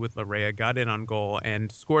 1-2 with Larrea, got in on goal,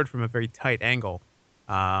 and scored from a very tight angle.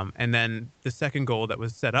 And then the second goal that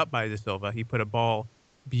was set up by De Silva, he put a ball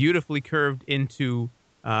beautifully curved into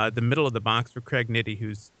the middle of the box for Craig Nitti,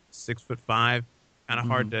 who's 6'5", kind of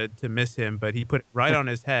hard to miss him, but he put it right on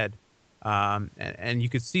his head. And you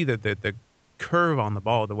could see that the curve on the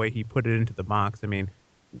ball, the way he put it into the box. I mean,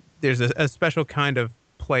 there's a special kind of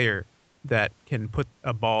player that can put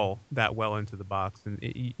a ball that well into the box. And,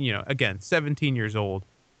 again, 17 years old.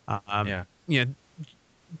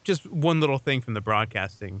 Just one little thing from the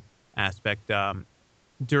broadcasting aspect.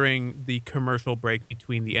 During the commercial break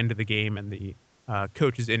between the end of the game and the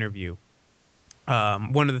coach's interview,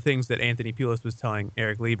 one of the things that Anthony Pulis was telling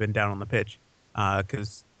Eric Lieben down on the pitch,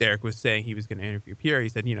 because Eric was saying he was going to interview Pierre, he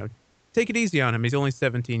said, take it easy on him. He's only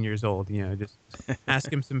 17 years old. Just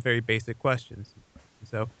ask him some very basic questions.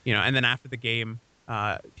 So, and then after the game,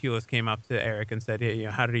 Pulis came up to Eric and said, hey,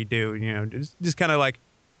 how did he do? Just kind of like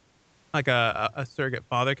a surrogate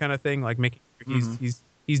father kind of thing, like making sure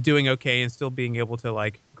he's doing okay and still being able to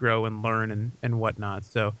like grow and learn and whatnot.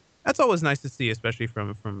 So that's always nice to see, especially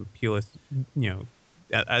from Pulis,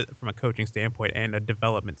 from a coaching standpoint and a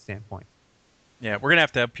development standpoint. Yeah, we're gonna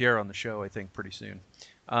have to have Pierre on the show, I think, pretty soon.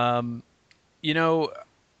 One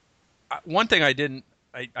thing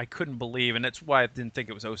I couldn't believe, and that's why I didn't think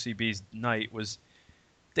it was OCB's night, was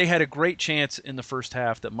they had a great chance in the first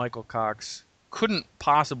half that Michael Cox couldn't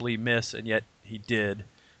possibly miss, and yet he did,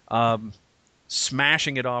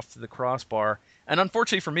 smashing it off to the crossbar. And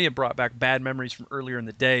unfortunately for me, it brought back bad memories from earlier in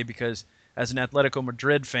the day because as an Atletico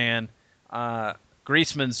Madrid fan,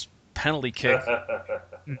 Griezmann's penalty kick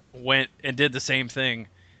went and did the same thing.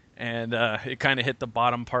 And it kind of hit the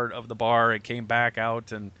bottom part of the bar. It came back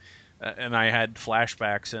out, and I had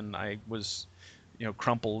flashbacks, and I was,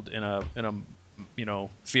 crumpled in a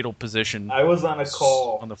fetal position. I was on a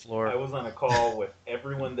call on the floor. I was on a call with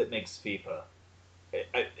everyone that makes FIFA.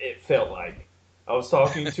 It felt like I was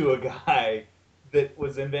talking to a guy that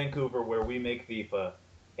was in Vancouver where we make FIFA,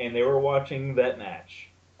 and they were watching that match,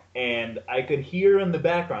 and I could hear in the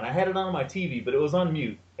background. I had it on my TV, but it was on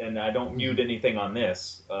mute, and I don't mute anything on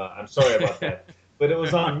this. I'm sorry about that. But it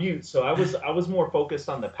was on mute, so I was more focused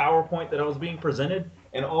on the PowerPoint that I was being presented,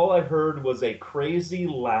 and all I heard was a crazy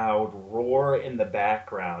loud roar in the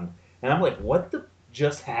background, and I'm like, what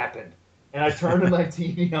just happened? And I turned to my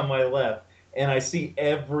TV on my left, and I see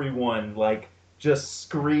everyone like just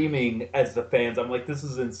screaming as the fans. I'm like, this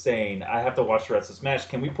is insane. I have to watch the rest of this match.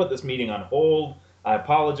 Can we put this meeting on hold? I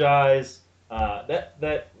apologize. Ronaldo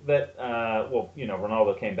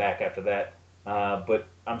came back after that. But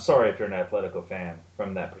I'm sorry if you're an Atletico fan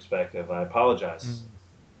from that perspective. I apologize.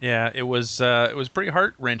 Yeah, it was pretty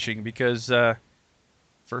heart-wrenching because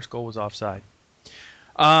first goal was offside.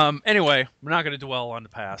 Anyway, we're not going to dwell on the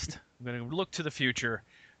past. We're going to look to the future.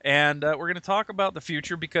 And we're going to talk about the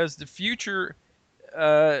future because the future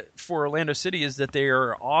for Orlando City is that they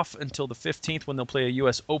are off until the 15th when they'll play a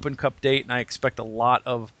U.S. Open Cup date, and I expect a lot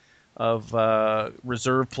of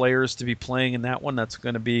reserve players to be playing in that one. That's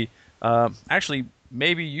going to be actually,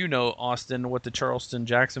 maybe Austin, what the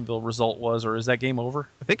Charleston-Jacksonville result was, or is that game over?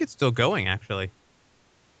 I think it's still going, actually.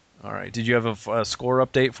 All right. Did you have a score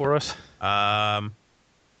update for us? I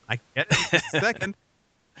get it in a second.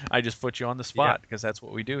 I just put you on the spot because that's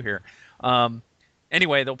what we do here.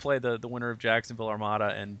 Anyway, they'll play the winner of Jacksonville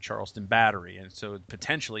Armada and Charleston Battery, and so it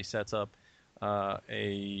potentially sets up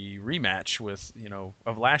a rematch with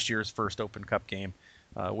of last year's first Open Cup game,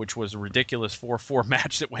 which was a ridiculous 4-4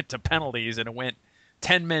 match that went to penalties, and it went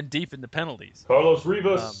 10 men deep in the penalties. Carlos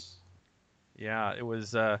Rivas. Yeah, it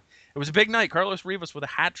was a big night. Carlos Rivas with a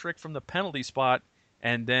hat trick from the penalty spot,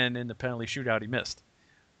 and then in the penalty shootout he missed.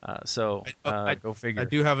 Go figure. I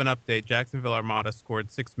do have an update. Jacksonville Armada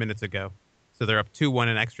scored 6 minutes ago, so they're up 2-1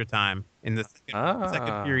 in extra time in the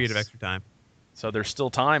second period of extra time. So there's still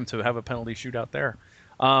time to have a penalty shootout there.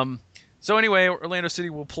 So anyway, Orlando City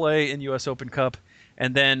will play in U.S. Open Cup,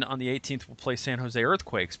 and then on the 18th we'll play San Jose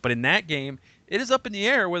Earthquakes. But in that game, it is up in the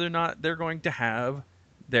air whether or not they're going to have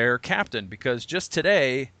their captain, because just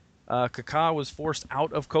today, Kaká was forced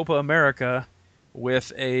out of Copa America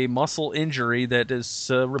with a muscle injury that is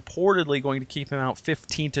reportedly going to keep him out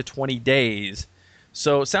 15 to 20 days.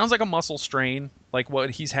 So it sounds like a muscle strain, like what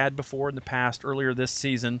he's had before in the past, earlier this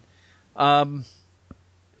season. Is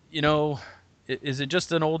it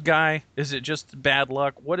just an old guy? Is it just bad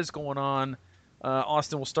luck? What is going on?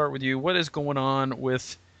 Austin, we'll start with you. What is going on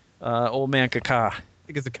with old man Kaká? I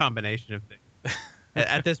think it's a combination of things.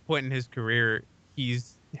 At this point in his career,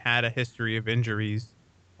 he's had a history of injuries.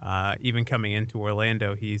 Even coming into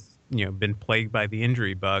Orlando, he's been plagued by the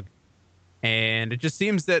injury bug, and it just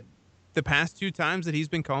seems that the past 2 times that he's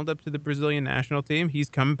been called up to the Brazilian national team, he's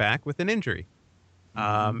come back with an injury.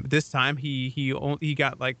 This time he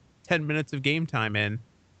got like 10 minutes of game time in,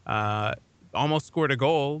 almost scored a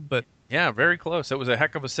goal, but yeah, very close. It was a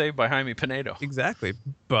heck of a save by Jaime Pinedo. Exactly,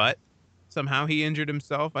 but somehow he injured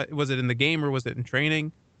himself. Was it in the game or was it in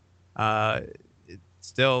training? It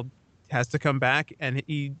still has to come back, and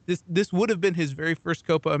this would have been his very first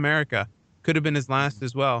Copa America. Could have been his last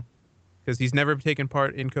as well, because he's never taken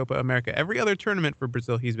part in Copa America. Every other tournament for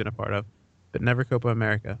Brazil he's been a part of, but never Copa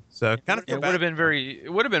America. So kind of it would have been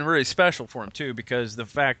very special for him too, because the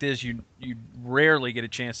fact is you rarely get a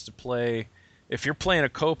chance to play. If you're playing a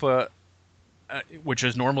Copa, which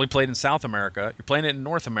is normally played in South America, you're playing it in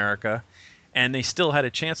North America, and they still had a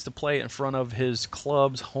chance to play in front of his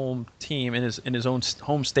club's home team in his own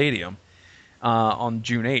home stadium on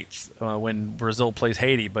June 8th when Brazil plays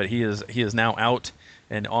Haiti. But he is now out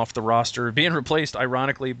and off the roster, being replaced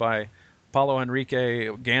ironically by Paulo Henrique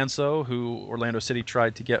Ganso, who Orlando City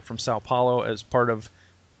tried to get from Sao Paulo as part of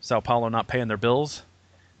Sao Paulo not paying their bills.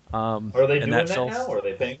 Are they doing that now? Are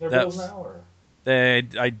they paying their bills now? Or?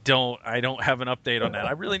 I don't have an update on that.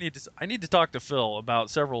 I need to talk to Phil about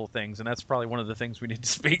several things, and that's probably one of the things we need to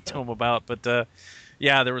speak to him about. But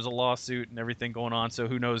yeah, there was a lawsuit and everything going on, so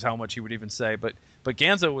who knows how much he would even say. But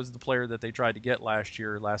Ganso was the player that they tried to get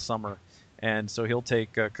last summer, and so he'll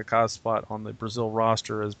take Kaká's spot on the Brazil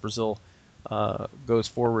roster as Brazil goes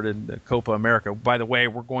forward in the Copa America. By the way,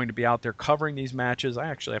 we're going to be out there covering these matches. I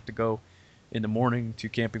actually have to go in the morning to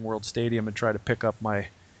Camping World Stadium and try to pick up my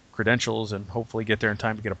credentials and hopefully get there in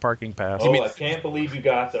time to get a parking pass. Oh, I can't believe you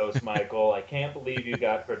got those, Michael. I can't believe you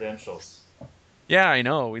got credentials. Yeah, I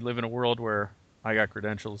know. We live in a world where I got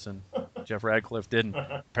credentials and Jeff Radcliffe didn't,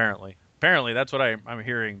 apparently. Apparently, that's what I'm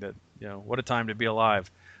hearing, that, what a time to be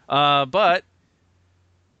alive. But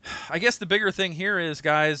I guess the bigger thing here is,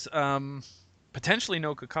 guys, potentially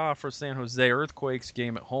no Kaká for San Jose Earthquakes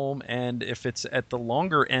game at home, and if it's at the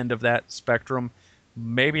longer end of that spectrum,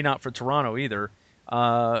 maybe not for Toronto either.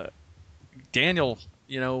 Daniel,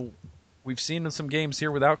 we've seen some games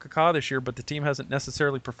here without Kaká this year, but the team hasn't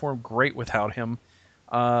necessarily performed great without him.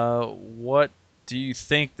 What do you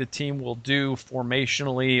think the team will do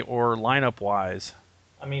formationally or lineup-wise?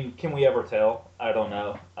 I mean, can we ever tell? I don't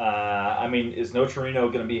know. Is Nocerino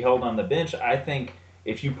going to be held on the bench? I think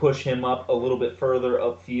if you push him up a little bit further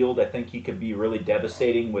upfield, I think he could be really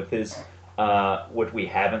devastating with his what we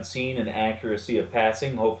haven't seen, an accuracy of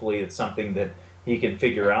passing. Hopefully it's something that he can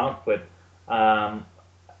figure out. But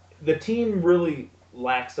the team really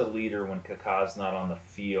lacks a leader when Kaká's not on the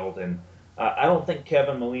field. And I don't think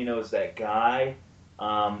Kevin Molino is that guy.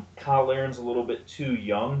 Kyle Aaron's a little bit too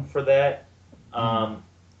young for that.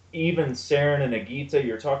 Even Saren and Agita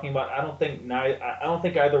you're talking about, I don't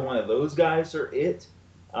think either one of those guys are it.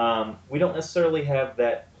 We don't necessarily have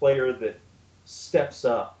that player that steps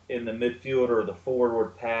up in the midfield or the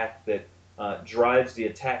forward pack that drives the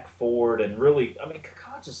attack forward. And really,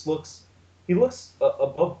 Kaká just looks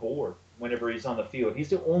above board whenever he's on the field. He's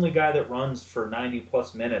the only guy that runs for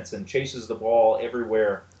 90-plus minutes and chases the ball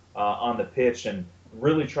everywhere on the pitch and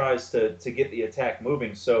really tries to get the attack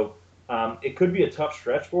moving. So it could be a tough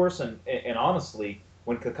stretch for us. And honestly,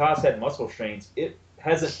 when Kaká's had muscle strains, it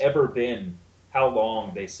hasn't ever been how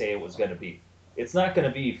long they say it was going to be. It's not going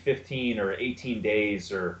to be 15 or 18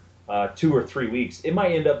 days or 2 or 3 weeks. It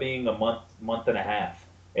might end up being a month and a half.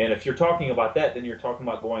 And if you're talking about that, then you're talking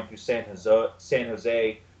about going through San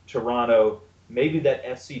Jose, Toronto, maybe that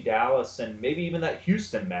FC Dallas, and maybe even that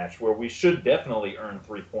Houston match where we should definitely earn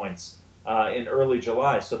 3 points in early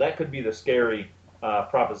July. So that could be the scary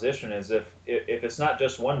proposition: is if it's not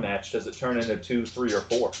just one match, does it turn into 2, 3, or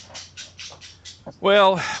 4?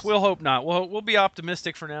 Well, we'll hope not. We'll be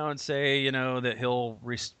optimistic for now and say, that he'll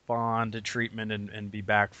respond to treatment and be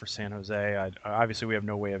back for San Jose. Obviously, we have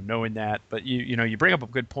no way of knowing that. But you bring up a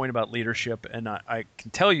good point about leadership, and I can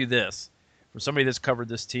tell you this from somebody that's covered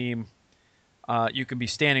this team: you can be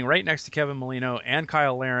standing right next to Kevin Molino and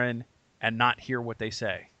Kyle Larin and not hear what they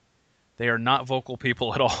say. They are not vocal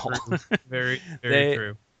people at all. Very, very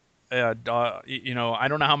true. I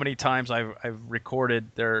don't know how many times I've recorded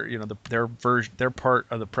their part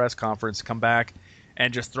of the press conference, come back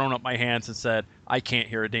and just thrown up my hands and said, I can't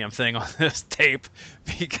hear a damn thing on this tape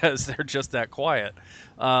because they're just that quiet.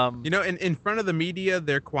 In front of the media,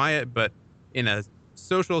 they're quiet, but in a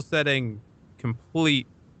social setting, complete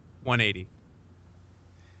 180.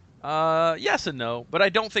 Yes and no, but I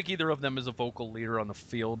don't think either of them is a vocal leader on the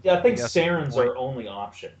field. Yeah, I think Saren's our only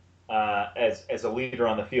option. As a leader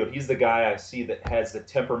on the field. He's the guy I see that has the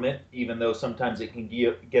temperament, even though sometimes it can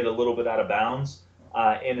get a little bit out of bounds,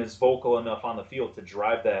 and is vocal enough on the field to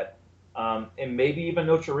drive that. And maybe even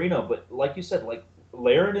Nocerino, but like you said, like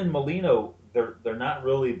Larin and Molino, they're not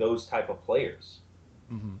really those type of players.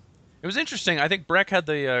 Mm-hmm. It was interesting. I think Breck had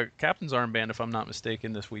the captain's armband, if I'm not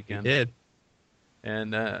mistaken, this weekend. He did.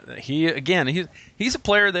 And he's a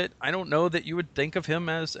player that I don't know that you would think of him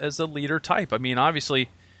as a leader type. I mean, obviously,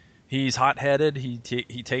 he's hot-headed. He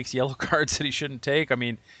takes yellow cards that he shouldn't take. I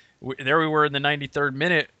mean, there we were in the 93rd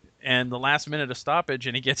minute and the last minute of stoppage,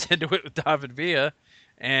 and he gets into it with David Villa,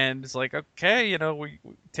 and it's like, okay, we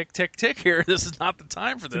tick, tick, tick here. This is not the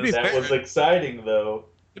time for this. That was exciting, though.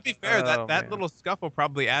 To be fair, that little scuffle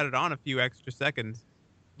probably added on a few extra seconds.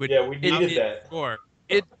 Yeah, we needed that.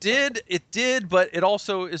 It did, but it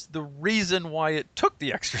also is the reason why it took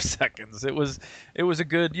the extra seconds. It was a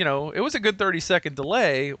good, it was a good 30-second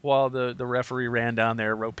delay while the referee ran down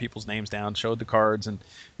there, wrote people's names down, showed the cards,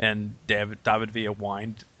 and David Villa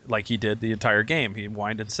whined like he did the entire game. He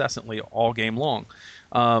whined incessantly all game long.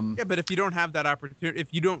 Yeah, but if you don't have that opportunity, if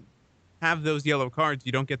you don't have those yellow cards,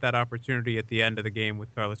 you don't get that opportunity at the end of the game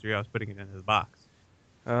with Carlos Rios putting it into the box.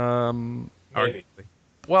 Arguably.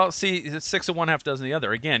 Well, see, it's 6 of one, half dozen the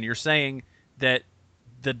other. Again, you're saying that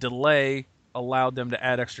the delay allowed them to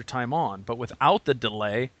add extra time on, but without the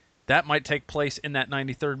delay, that might take place in that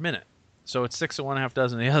 93rd minute. So it's 6 of one, half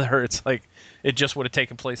dozen the other. It's like it just would have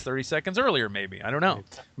taken place 30 seconds earlier, maybe. I don't know.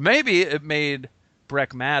 Maybe it made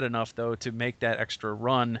Breck mad enough, though, to make that extra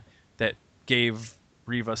run that gave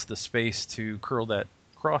Rivas the space to curl that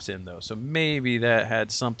cross in, though. So maybe that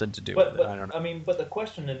had something to do with it. I don't know. I mean, but the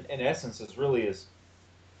question in essence is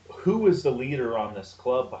who is the leader on this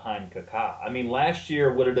club behind Kaká? I mean, last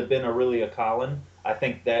year, would it have been a Colin? I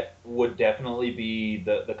think that would definitely be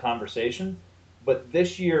the conversation. But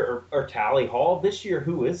this year, or Tally Hall, this year,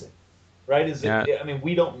 who is it? Right? I mean,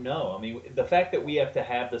 we don't know. I mean, the fact that we have to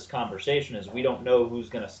have this conversation is we don't know who's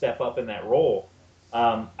going to step up in that role.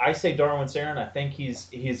 I say Darwin Saren. I think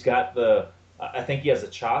he's got I think he has the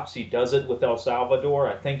chops. He does it with El Salvador.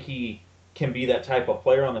 I think he can be that type of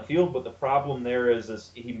player on the field, but the problem there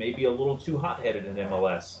is he may be a little too hot-headed in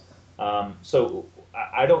MLS. So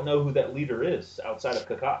I don't know who that leader is outside of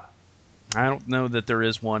Kaká. I don't know that there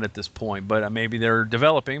is one at this point, but maybe they're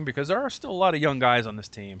developing because there are still a lot of young guys on this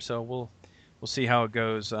team. So we'll see how it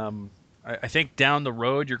goes. I think down the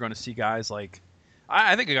road you're going to see guys like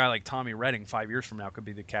I think a guy like Tommy Redding 5 years from now could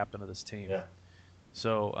be the captain of this team. Yeah.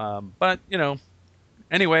 So, but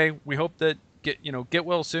anyway, we hope that get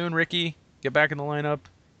well soon, Ricky. Get back in the lineup.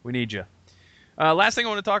 We need you. Last thing I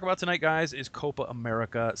want to talk about tonight, guys, is Copa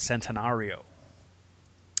America Centenario.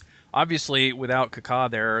 Obviously, without Kaká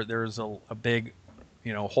there's a big,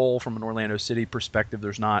 hole from an Orlando City perspective.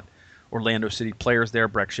 There's not Orlando City players there.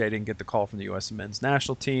 Breck Shea didn't get the call from the U.S. men's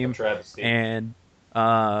national team. And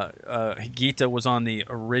Higuita was on the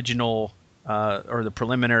original or the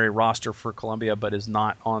preliminary roster for Colombia, but is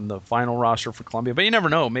not on the final roster for Colombia. But you never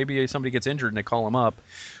know. Maybe somebody gets injured and they call him up.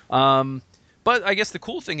 But I guess the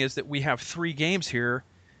cool thing is that we have 3 games here,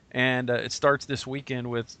 and it starts this weekend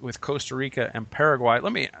with Costa Rica and Paraguay.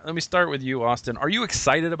 Let me start with you, Austin. Are you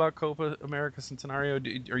excited about Copa America Centenario?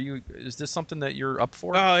 Is this something that you're up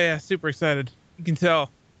for? Oh yeah, super excited. You can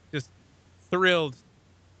tell, just thrilled.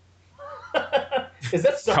 Is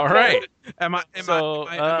that so? All right. Am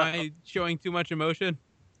I showing too much emotion?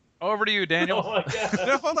 Over to you, Daniel. Oh my God.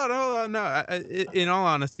 No, hold on. No, in all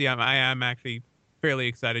honesty, I am actually fairly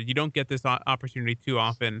excited. You don't get this opportunity too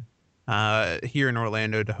often here in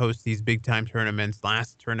Orlando to host these big-time tournaments.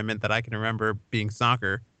 Last tournament that I can remember being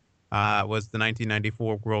soccer was the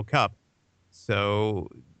 1994 World Cup. So,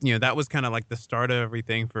 that was kind of like the start of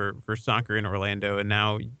everything for soccer in Orlando. And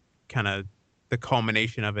now kind of the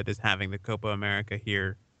culmination of it is having the Copa America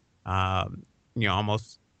here,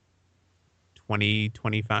 almost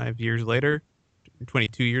 25 years later,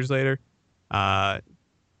 22 years later. But,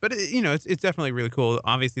 it's definitely really cool.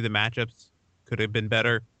 Obviously, the matchups could have been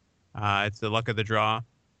better. It's the luck of the draw.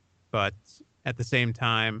 But at the same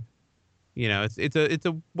time, it's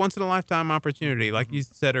a once in a lifetime opportunity. Like you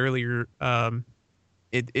said earlier,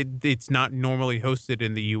 it's not normally hosted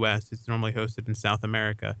in the U.S. It's normally hosted in South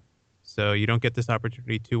America, so you don't get this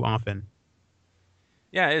opportunity too often.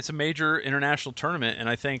 Yeah, it's a major international tournament, and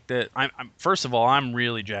I think that first of all, I'm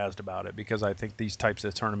really jazzed about it because I think these types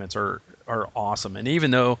of tournaments are awesome. And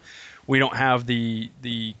even though we don't have the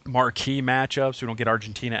marquee matchups, we don't get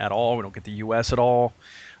Argentina at all, we don't get the U.S. at all.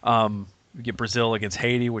 We get Brazil against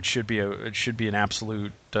Haiti, which should be an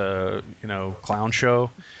absolute clown show.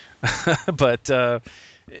 But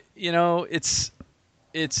it's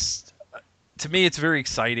to me it's very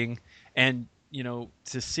exciting, and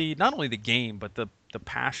to see not only the game but the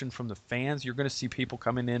passion from the fans. You're going to see people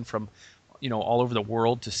coming in from all over the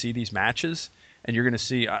world to see these matches, and you're going to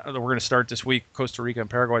see we're going to start this week. Costa Rica and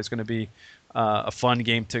Paraguay is going to be a fun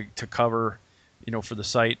game to cover. For the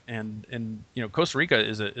site, and Costa Rica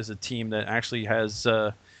is a team that actually has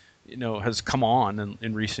has come on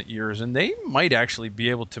in recent years, and they might actually be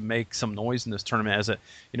able to make some noise in this tournament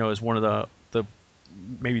as one of the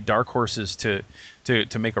maybe dark horses to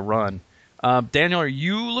make a run. Daniel, are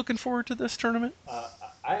you looking forward to this tournament?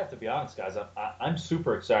 I have to be honest, guys. I'm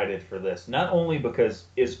super excited for this. Not only because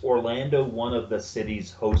is Orlando one of the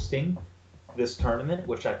cities hosting this tournament,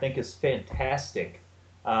 which I think is fantastic.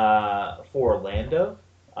 For Orlando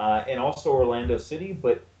and also Orlando City,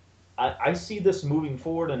 but I see this moving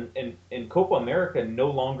forward and Copa America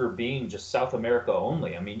no longer being just South America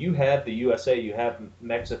only. I mean, you have the USA, you have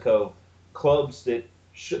Mexico, clubs that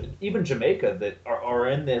even Jamaica that are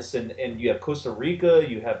in this, and you have Costa Rica,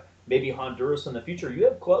 you have maybe Honduras in the future. You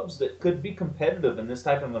have clubs that could be competitive in this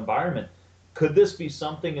type of environment. Could this be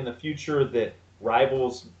something in the future that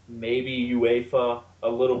rivals maybe UEFA a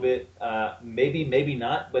little bit, maybe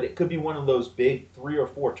not, but it could be one of those big 3 or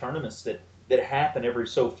 4 tournaments that happen every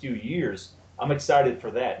so few years. I'm excited for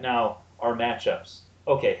that. Now, our matchups.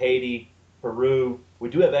 Okay, Haiti, Peru. We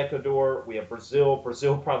do have Ecuador. We have Brazil.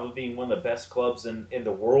 Brazil probably being one of the best clubs in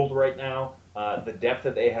the world right now. The depth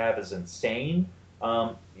that they have is insane.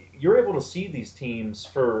 You're able to see these teams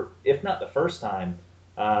for, if not the first time,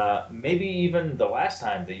 maybe even the last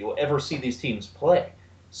time that you'll ever see these teams play.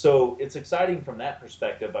 So it's exciting from that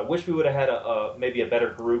perspective. I wish we would have had maybe a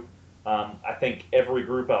better group. I think every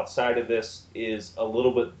group outside of this is a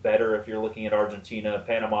little bit better if you're looking at Argentina,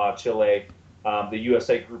 Panama, Chile. The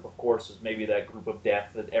USA group, of course, is maybe that group of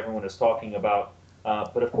depth that everyone is talking about.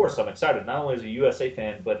 But, of course, I'm excited, not only as a USA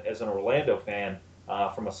fan, but as an Orlando fan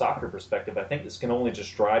from a soccer perspective. I think this can only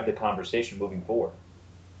just drive the conversation moving forward.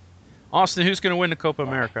 Austin, who's going to win the Copa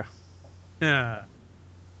America? The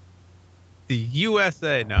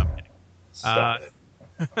USA. No, I'm kidding. Stop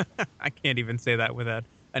it. I can't even say that without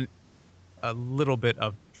a little bit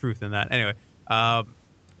of truth in that. Anyway. All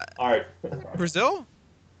right. Brazil?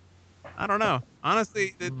 I don't know.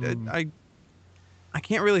 Honestly, I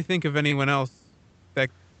can't really think of anyone else.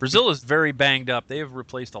 Brazil is very banged up. They have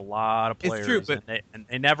replaced a lot of players. It's true, but and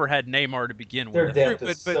they never had Neymar to begin their with. depth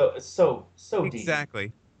is so deep.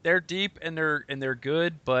 Exactly. They're deep and they're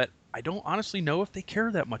good, but I don't honestly know if they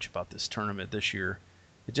care that much about this tournament this year.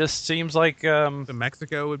 It just seems like so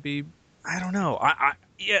Mexico would be. I don't know.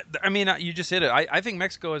 You just hit it. I think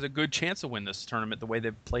Mexico has a good chance to win this tournament the way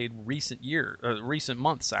they've played recent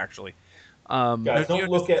months actually. Guys, don't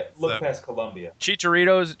look past Colombia.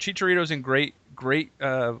 Chicharito's in great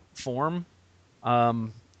form.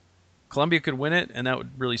 Colombia could win it, and that would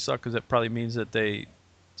really suck because it probably means that they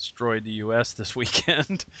destroyed the U.S. this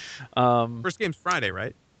weekend. First game's Friday,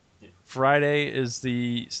 right? Friday is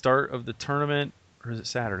the start of the tournament, or is it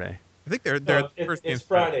Saturday? I think they're first game's it's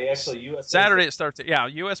Friday. Actually, U.S. Saturday it starts. Yeah,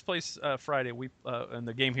 U.S. plays Friday. And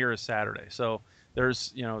the game here is Saturday. So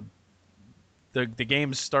there's the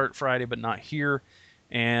games start Friday, but not here,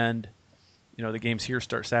 and the games here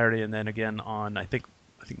start Saturday, and then again on I think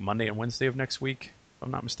Monday and Wednesday of next week, if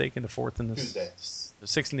I'm not mistaken, the 4th and the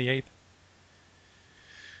 6th and the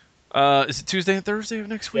 8th. Is it Tuesday and Thursday of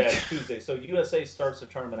next week? Yeah, Tuesday. So USA starts the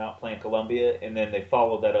tournament out playing Colombia, and then they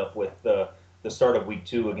follow that up with the start of week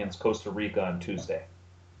 2 against Costa Rica on Tuesday.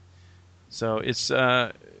 So it's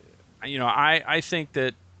I think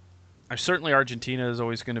that certainly Argentina is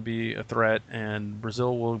always going to be a threat, and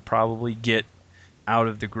Brazil will probably get out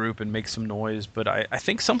of the group and make some noise. But I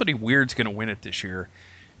think somebody weird's going to win it this year,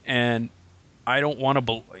 and I don't want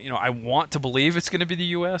to, I want to believe it's going to be the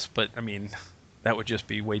U.S., but I mean, that would just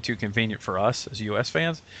be way too convenient for us as U.S.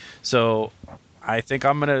 fans. So I think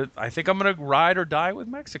I'm gonna ride or die with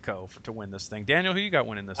Mexico to win this thing. Daniel, who you got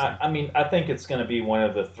winning this thing? I mean, I think it's going to be one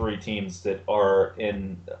of the three teams that are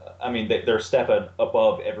in. I mean, they're stepping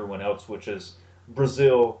above everyone else, which is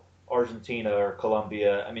Brazil, Argentina, or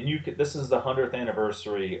Colombia. I mean, this is the 100th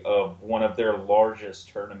anniversary of one of their largest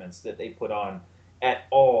tournaments that they put on at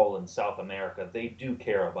all in South America. They do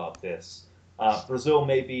care about this. Brazil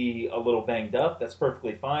may be a little banged up. That's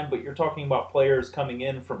perfectly fine. But you're talking about players coming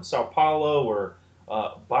in from Sao Paulo or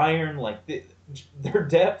Bayern. Like their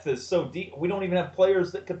depth is so deep. We don't even have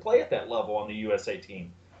players that could play at that level on the USA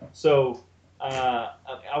team. So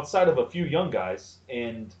outside of a few young guys,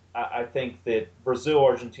 and I think that Brazil,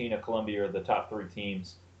 Argentina, Colombia are the top three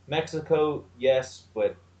teams. Mexico, yes,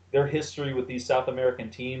 but their history with these South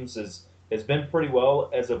American teams has been pretty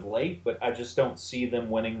well as of late, but I just don't see them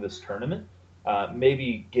winning this tournament.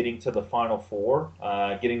 Maybe getting to the Final Four,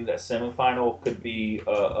 getting that semifinal could be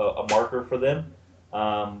a marker for them.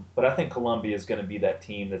 But I think Colombia is going to be that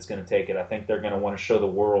team that's going to take it. I think they're going to want to show the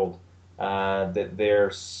world that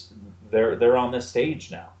they're on this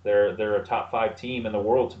stage now. They're a top 5 team in the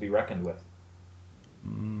world to be reckoned with.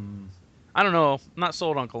 I don't know. I'm not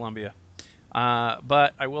sold on Colombia,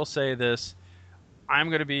 but I will say this. I'm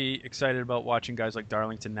going to be excited about watching guys like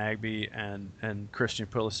Darlington Nagbe and Christian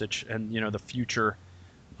Pulisic and, the future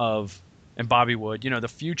of, and Bobby Wood, the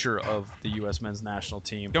future of the U.S. men's national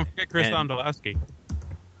team. Don't forget Chris Ondolowski.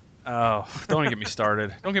 Oh, don't get me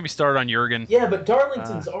started. Don't get me started on Jurgen. Yeah, but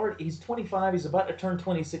Darlington's he's 25. He's about to turn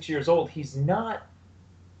 26 years old. He's not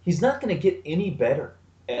going to get any better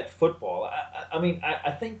at football. I mean,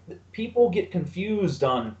 I think that people get confused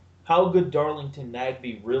on how good Darlington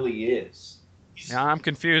Nagbe really is. Yeah, I'm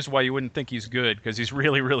confused why you wouldn't think he's good, because he's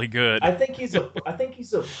really, really good. I think he's a good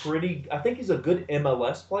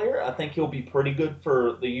MLS player. I think he'll be pretty good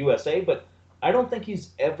for the USA, but I don't think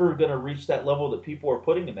he's ever going to reach that level that people are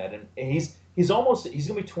putting him at. And he's going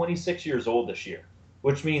to be 26 years old this year,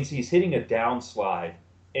 which means he's hitting a downslide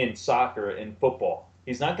in soccer and football.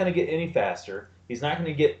 He's not going to get any faster. He's not going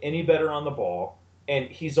to get any better on the ball, and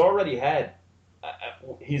he's already had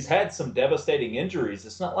some devastating injuries.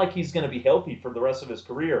 It's not like he's going to be healthy for the rest of his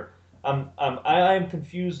career. I'm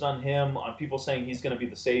confused on him, on people saying he's going to be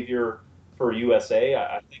the savior for USA.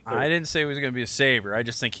 I didn't say he was going to be a savior. I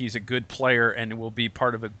just think he's a good player and will be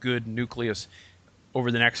part of a good nucleus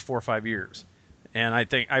over the next 4 or 5 years. And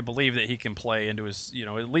I believe that he can play into his,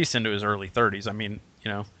 at least into his early 30s. I mean,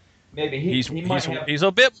 maybe he's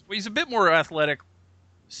a bit more athletic,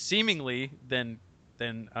 seemingly, than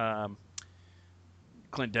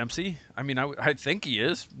Clint Dempsey. I mean, I think he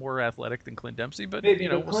is more athletic than Clint Dempsey, but maybe,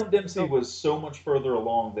 Clint Dempsey was so much further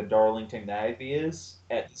along than Darlington Nagbe is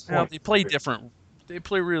at this point. They play different. They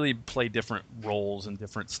really play different roles and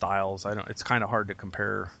different styles. It's kind of hard to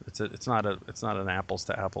compare. It's not an apples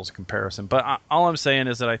to apples comparison. But all I'm saying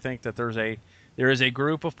is that I think that there is a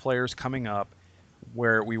group of players coming up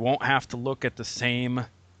where we won't have to look at the same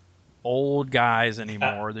old guys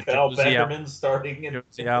anymore. The Beckermans starting the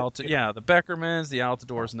Beckermans, the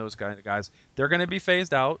Altidores, and those kind of guys. They're going to be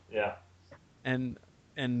phased out. Yeah. And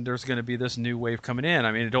there's going to be this new wave coming in.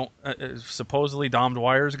 I mean, supposedly Dom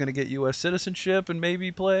Dwyer is going to get U.S. citizenship and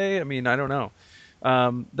maybe play. I mean, I don't know.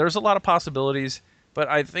 There's a lot of possibilities, but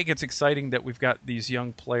I think it's exciting that we've got these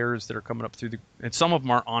young players that are coming up through and some of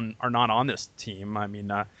them are not on this team. I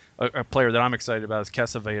mean, a player that I'm excited about is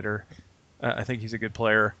Kesselvader. I think he's a good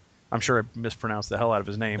player. I'm sure I mispronounced the hell out of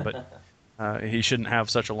his name, but he shouldn't have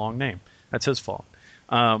such a long name. That's his fault.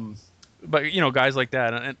 But, guys like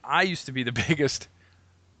that. And I used to be the biggest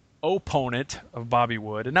opponent of Bobby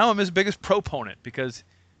Wood, and now I'm his biggest proponent because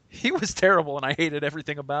he was terrible and I hated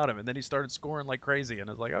everything about him. And then he started scoring like crazy, and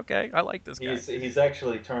I was like, okay, I like this guy. He's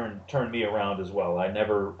actually turned me around as well. I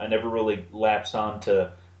never really lapsed on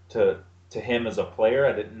to him as a player.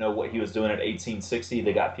 I didn't know what he was doing at 1860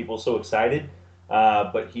 that got people so excited.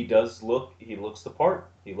 But he looks the part.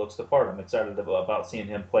 He looks the part. I'm excited about seeing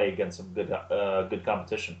him play against some good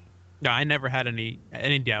competition. No, I never had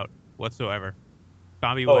any doubt whatsoever.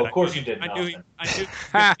 Bobby Wood. Oh, of course you did. I knew he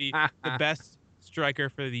would be the best striker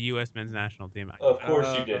for the U.S. men's national team. Of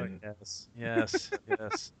course you didn't. Yes.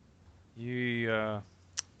 He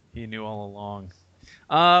knew all along.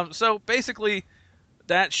 So basically,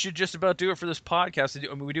 that should just about do it for this podcast.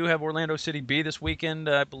 I mean, we do have Orlando City B this weekend,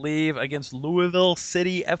 I believe, against Louisville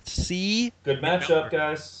City FC. Good matchup,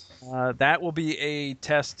 guys. That will be a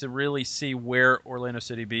test to really see where Orlando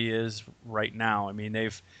City B is right now. I mean,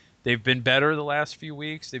 they've been better the last few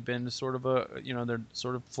weeks. They've been sort of they're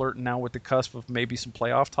sort of flirting now with the cusp of maybe some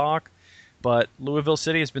playoff talk. But Louisville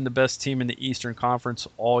City has been the best team in the Eastern Conference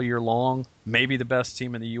all year long, maybe the best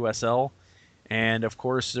team in the USL. And, of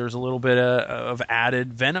course, there's a little bit of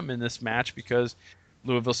added venom in this match because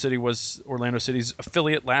Louisville City was Orlando City's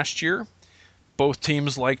affiliate last year. Both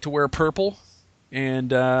teams like to wear purple.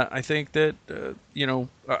 And I think that,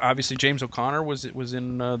 obviously James O'Connor was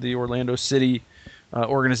in the Orlando City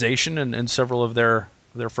organization, and several of their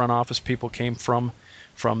front office people came from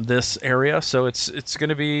this area. So it's going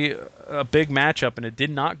to be a big matchup, and it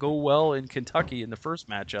did not go well in Kentucky in the first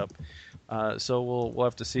matchup. So we'll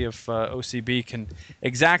have to see if OCB can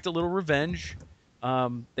exact a little revenge.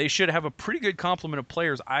 They should have a pretty good complement of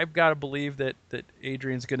players. I've got to believe that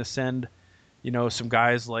Adrian's going to send, some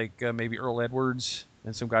guys like maybe Earl Edwards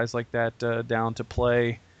and some guys like that down to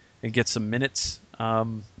play and get some minutes.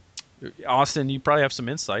 Austin, you probably have some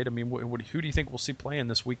insight. I mean, who do you think we'll see playing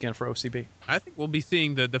this weekend for OCB? I think we'll be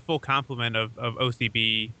seeing the full complement of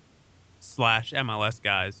OCB/MLS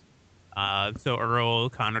guys. So Earl,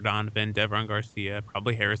 Connor Donovan, Devron Garcia,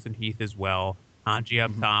 probably Harrison Heath as well. Hanji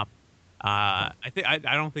up top. I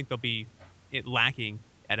don't think they'll be lacking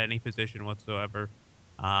at any position whatsoever.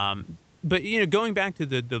 But going back to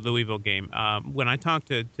the Louisville game, when I talked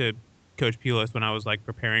to Coach Pulis when I was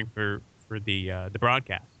preparing for the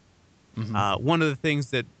broadcast, one of the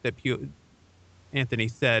things that Anthony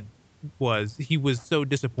said was he was so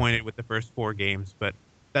disappointed with the first 4 games, but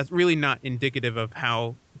that's really not indicative of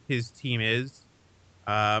how his team is.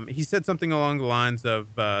 He said something along the lines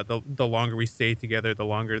of the longer we stay together, the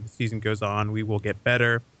longer the season goes on, we will get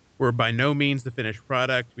better. We're by no means the finished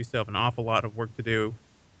product. We still have an awful lot of work to do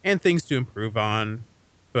and things to improve on.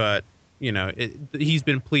 But, he's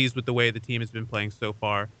been pleased with the way the team has been playing so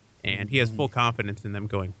far, and he has full confidence in them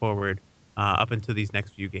going forward up into these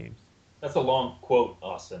next few games. That's a long quote,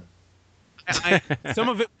 Austin. Some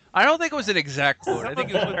of it. I don't think it was an exact quote. I think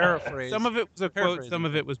it was paraphrased. Some of it was a quote. Some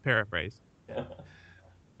of it was paraphrased.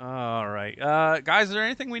 All right. Guys, is there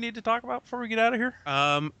anything we need to talk about before we get out of here?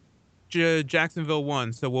 Jacksonville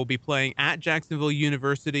won. So we'll be playing at Jacksonville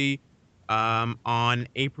University on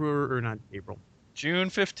June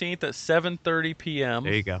 15th at 7:30 p.m.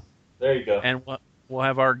 There you go. And we'll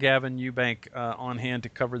have our Gavin Eubank on hand to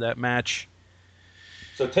cover that match.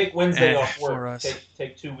 So take Wednesday off work. For us.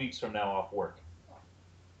 Take 2 weeks from now off work.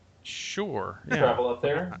 Sure. Yeah. Travel up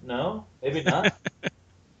there? No? Maybe not?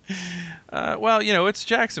 Well, it's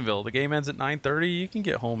Jacksonville. The game ends at 9:30. You can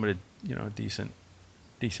get home at a decent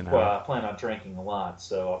hour. Well, I plan on drinking a lot,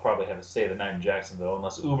 so I'll probably have to stay the night in Jacksonville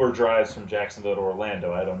unless Uber drives from Jacksonville to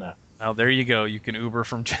Orlando. I don't know. Well, there you go. You can Uber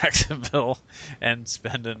from Jacksonville and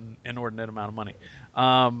spend an inordinate amount of money.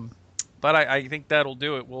 But I think that'll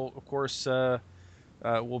do it. We'll, of course,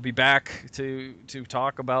 we'll be back to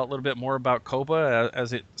talk about a little bit more about Copa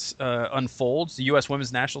as it unfolds. The U.S.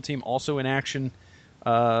 Women's National Team also in action,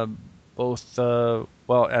 both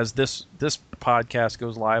as this podcast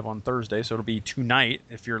goes live on Thursday, so it'll be tonight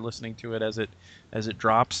if you're listening to it as it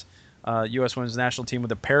drops. U.S. Women's National Team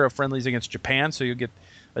with a pair of friendlies against Japan, so you'll get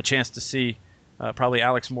a chance to see probably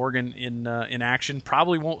Alex Morgan in action.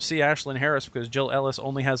 Probably won't see Ashlyn Harris because Jill Ellis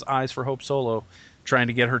only has eyes for Hope Solo, trying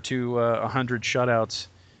to get her to 100 shutouts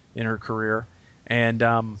in her career. And,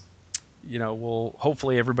 we'll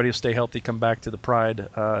hopefully everybody will stay healthy, come back to the Pride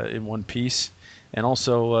in one piece. And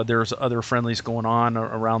also there's other friendlies going on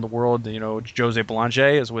around the world. Jose Belanger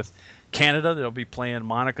is with Canada. They'll be playing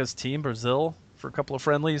Monica's team, Brazil, for a couple of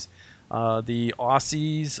friendlies. The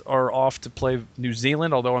Aussies are off to play New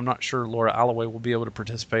Zealand, although I'm not sure Laura Alloway will be able to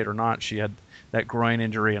participate or not. She had that groin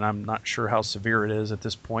injury, and I'm not sure how severe it is at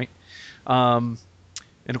this point. And,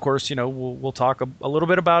 of course, we'll talk a little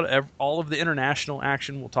bit about all of the international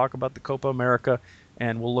action. We'll talk about the Copa America,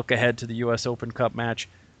 and we'll look ahead to the U.S. Open Cup match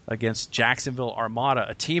against Jacksonville Armada,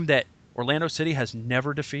 a team that Orlando City has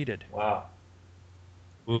never defeated. Wow.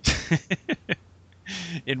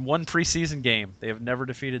 In one preseason game, they have never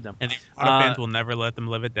defeated them. And the fans will never let them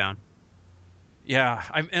live it down. Yeah,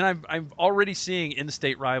 I'm already seeing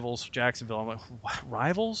in-state rivals Jacksonville. I'm like,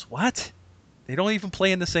 rivals? What? They don't even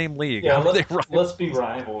play in the same league. Yeah, let's be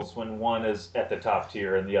rivals when one is at the top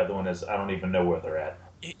tier and the other one is, I don't even know where they're at.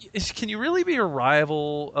 Can you really be a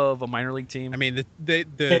rival of a minor league team? I mean, can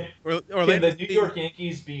the New York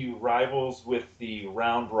Yankees be rivals with the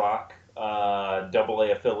Round Rock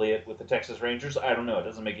AA affiliate with the Texas Rangers? I don't know. It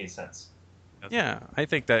doesn't make any sense. Yeah, I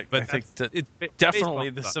think that. But I think that it's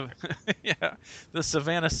definitely baseball yeah, the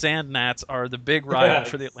Savannah Sand Gnats are the big rival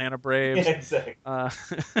for the Atlanta Braves. Yeah, exactly.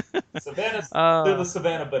 Savannah, they're the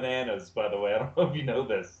Savannah Bananas, by the way. I don't know if you know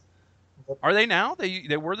this. Are they now? They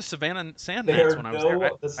were the Savannah Sand They Gnats are when I was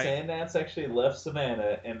there. the Sand Gnats actually left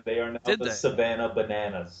Savannah, and they are now Did the they? Savannah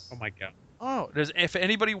Bananas. Oh my god. Oh, if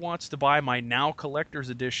anybody wants to buy my now collector's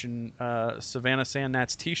edition Savannah Sand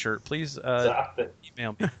Gnats T-shirt, please Stop it.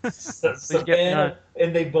 email me. Savannah,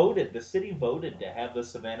 and they voted. The city voted to have the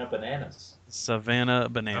Savannah Bananas. Savannah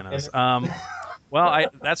Bananas. Well,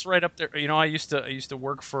 that's right up there. You know, I used to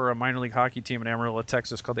work for a minor league hockey team in Amarillo,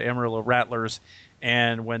 Texas, called the Amarillo Rattlers,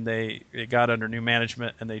 and when it got under new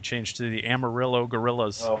management and they changed to the Amarillo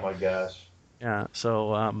Gorillas. Oh my gosh. Yeah,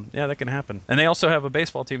 so yeah, that can happen. And they also have a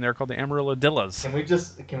baseball team there called the Amarillo Dillas. Can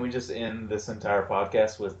we just end this entire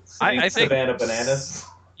podcast with I think Savannah Bananas?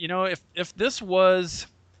 You know, if this was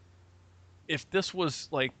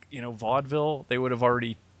like, you know, vaudeville, they would have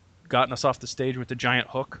already gotten us off the stage with the giant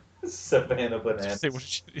hook. Savannah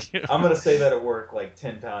Bananas. You know. I'm gonna say that at work like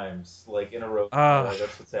 10 times, like in a row. Like,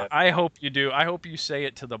 that's what's happening. I hope you do. I hope you say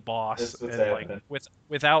it to the boss, That's what's and happening. like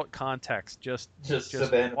without context. Just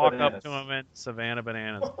Savannah walk Bananas. up to him and Savannah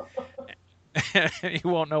Bananas.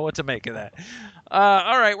 You won't know what to make of that.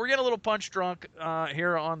 All right, we're getting a little punch drunk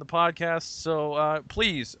here on the podcast, so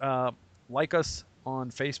please like us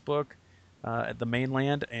on Facebook at The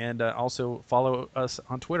Mainland, and also follow us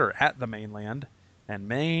on Twitter at The Mainland. And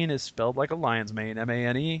Maine is spelled like a lion's mane,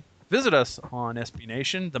 M-A-N-E. Visit us on SB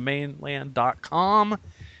Nation, themainland.com.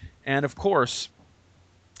 And, of course,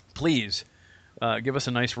 please give us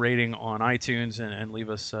a nice rating on iTunes and leave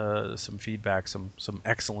us some feedback, some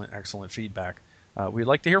excellent feedback. We'd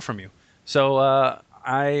like to hear from you. So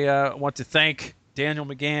I want to thank Daniel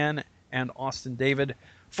McGann and Austin David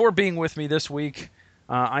for being with me this week.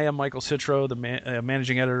 I am Michael Citro, the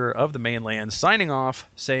managing editor of The Mainland, signing off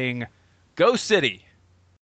saying, Go City!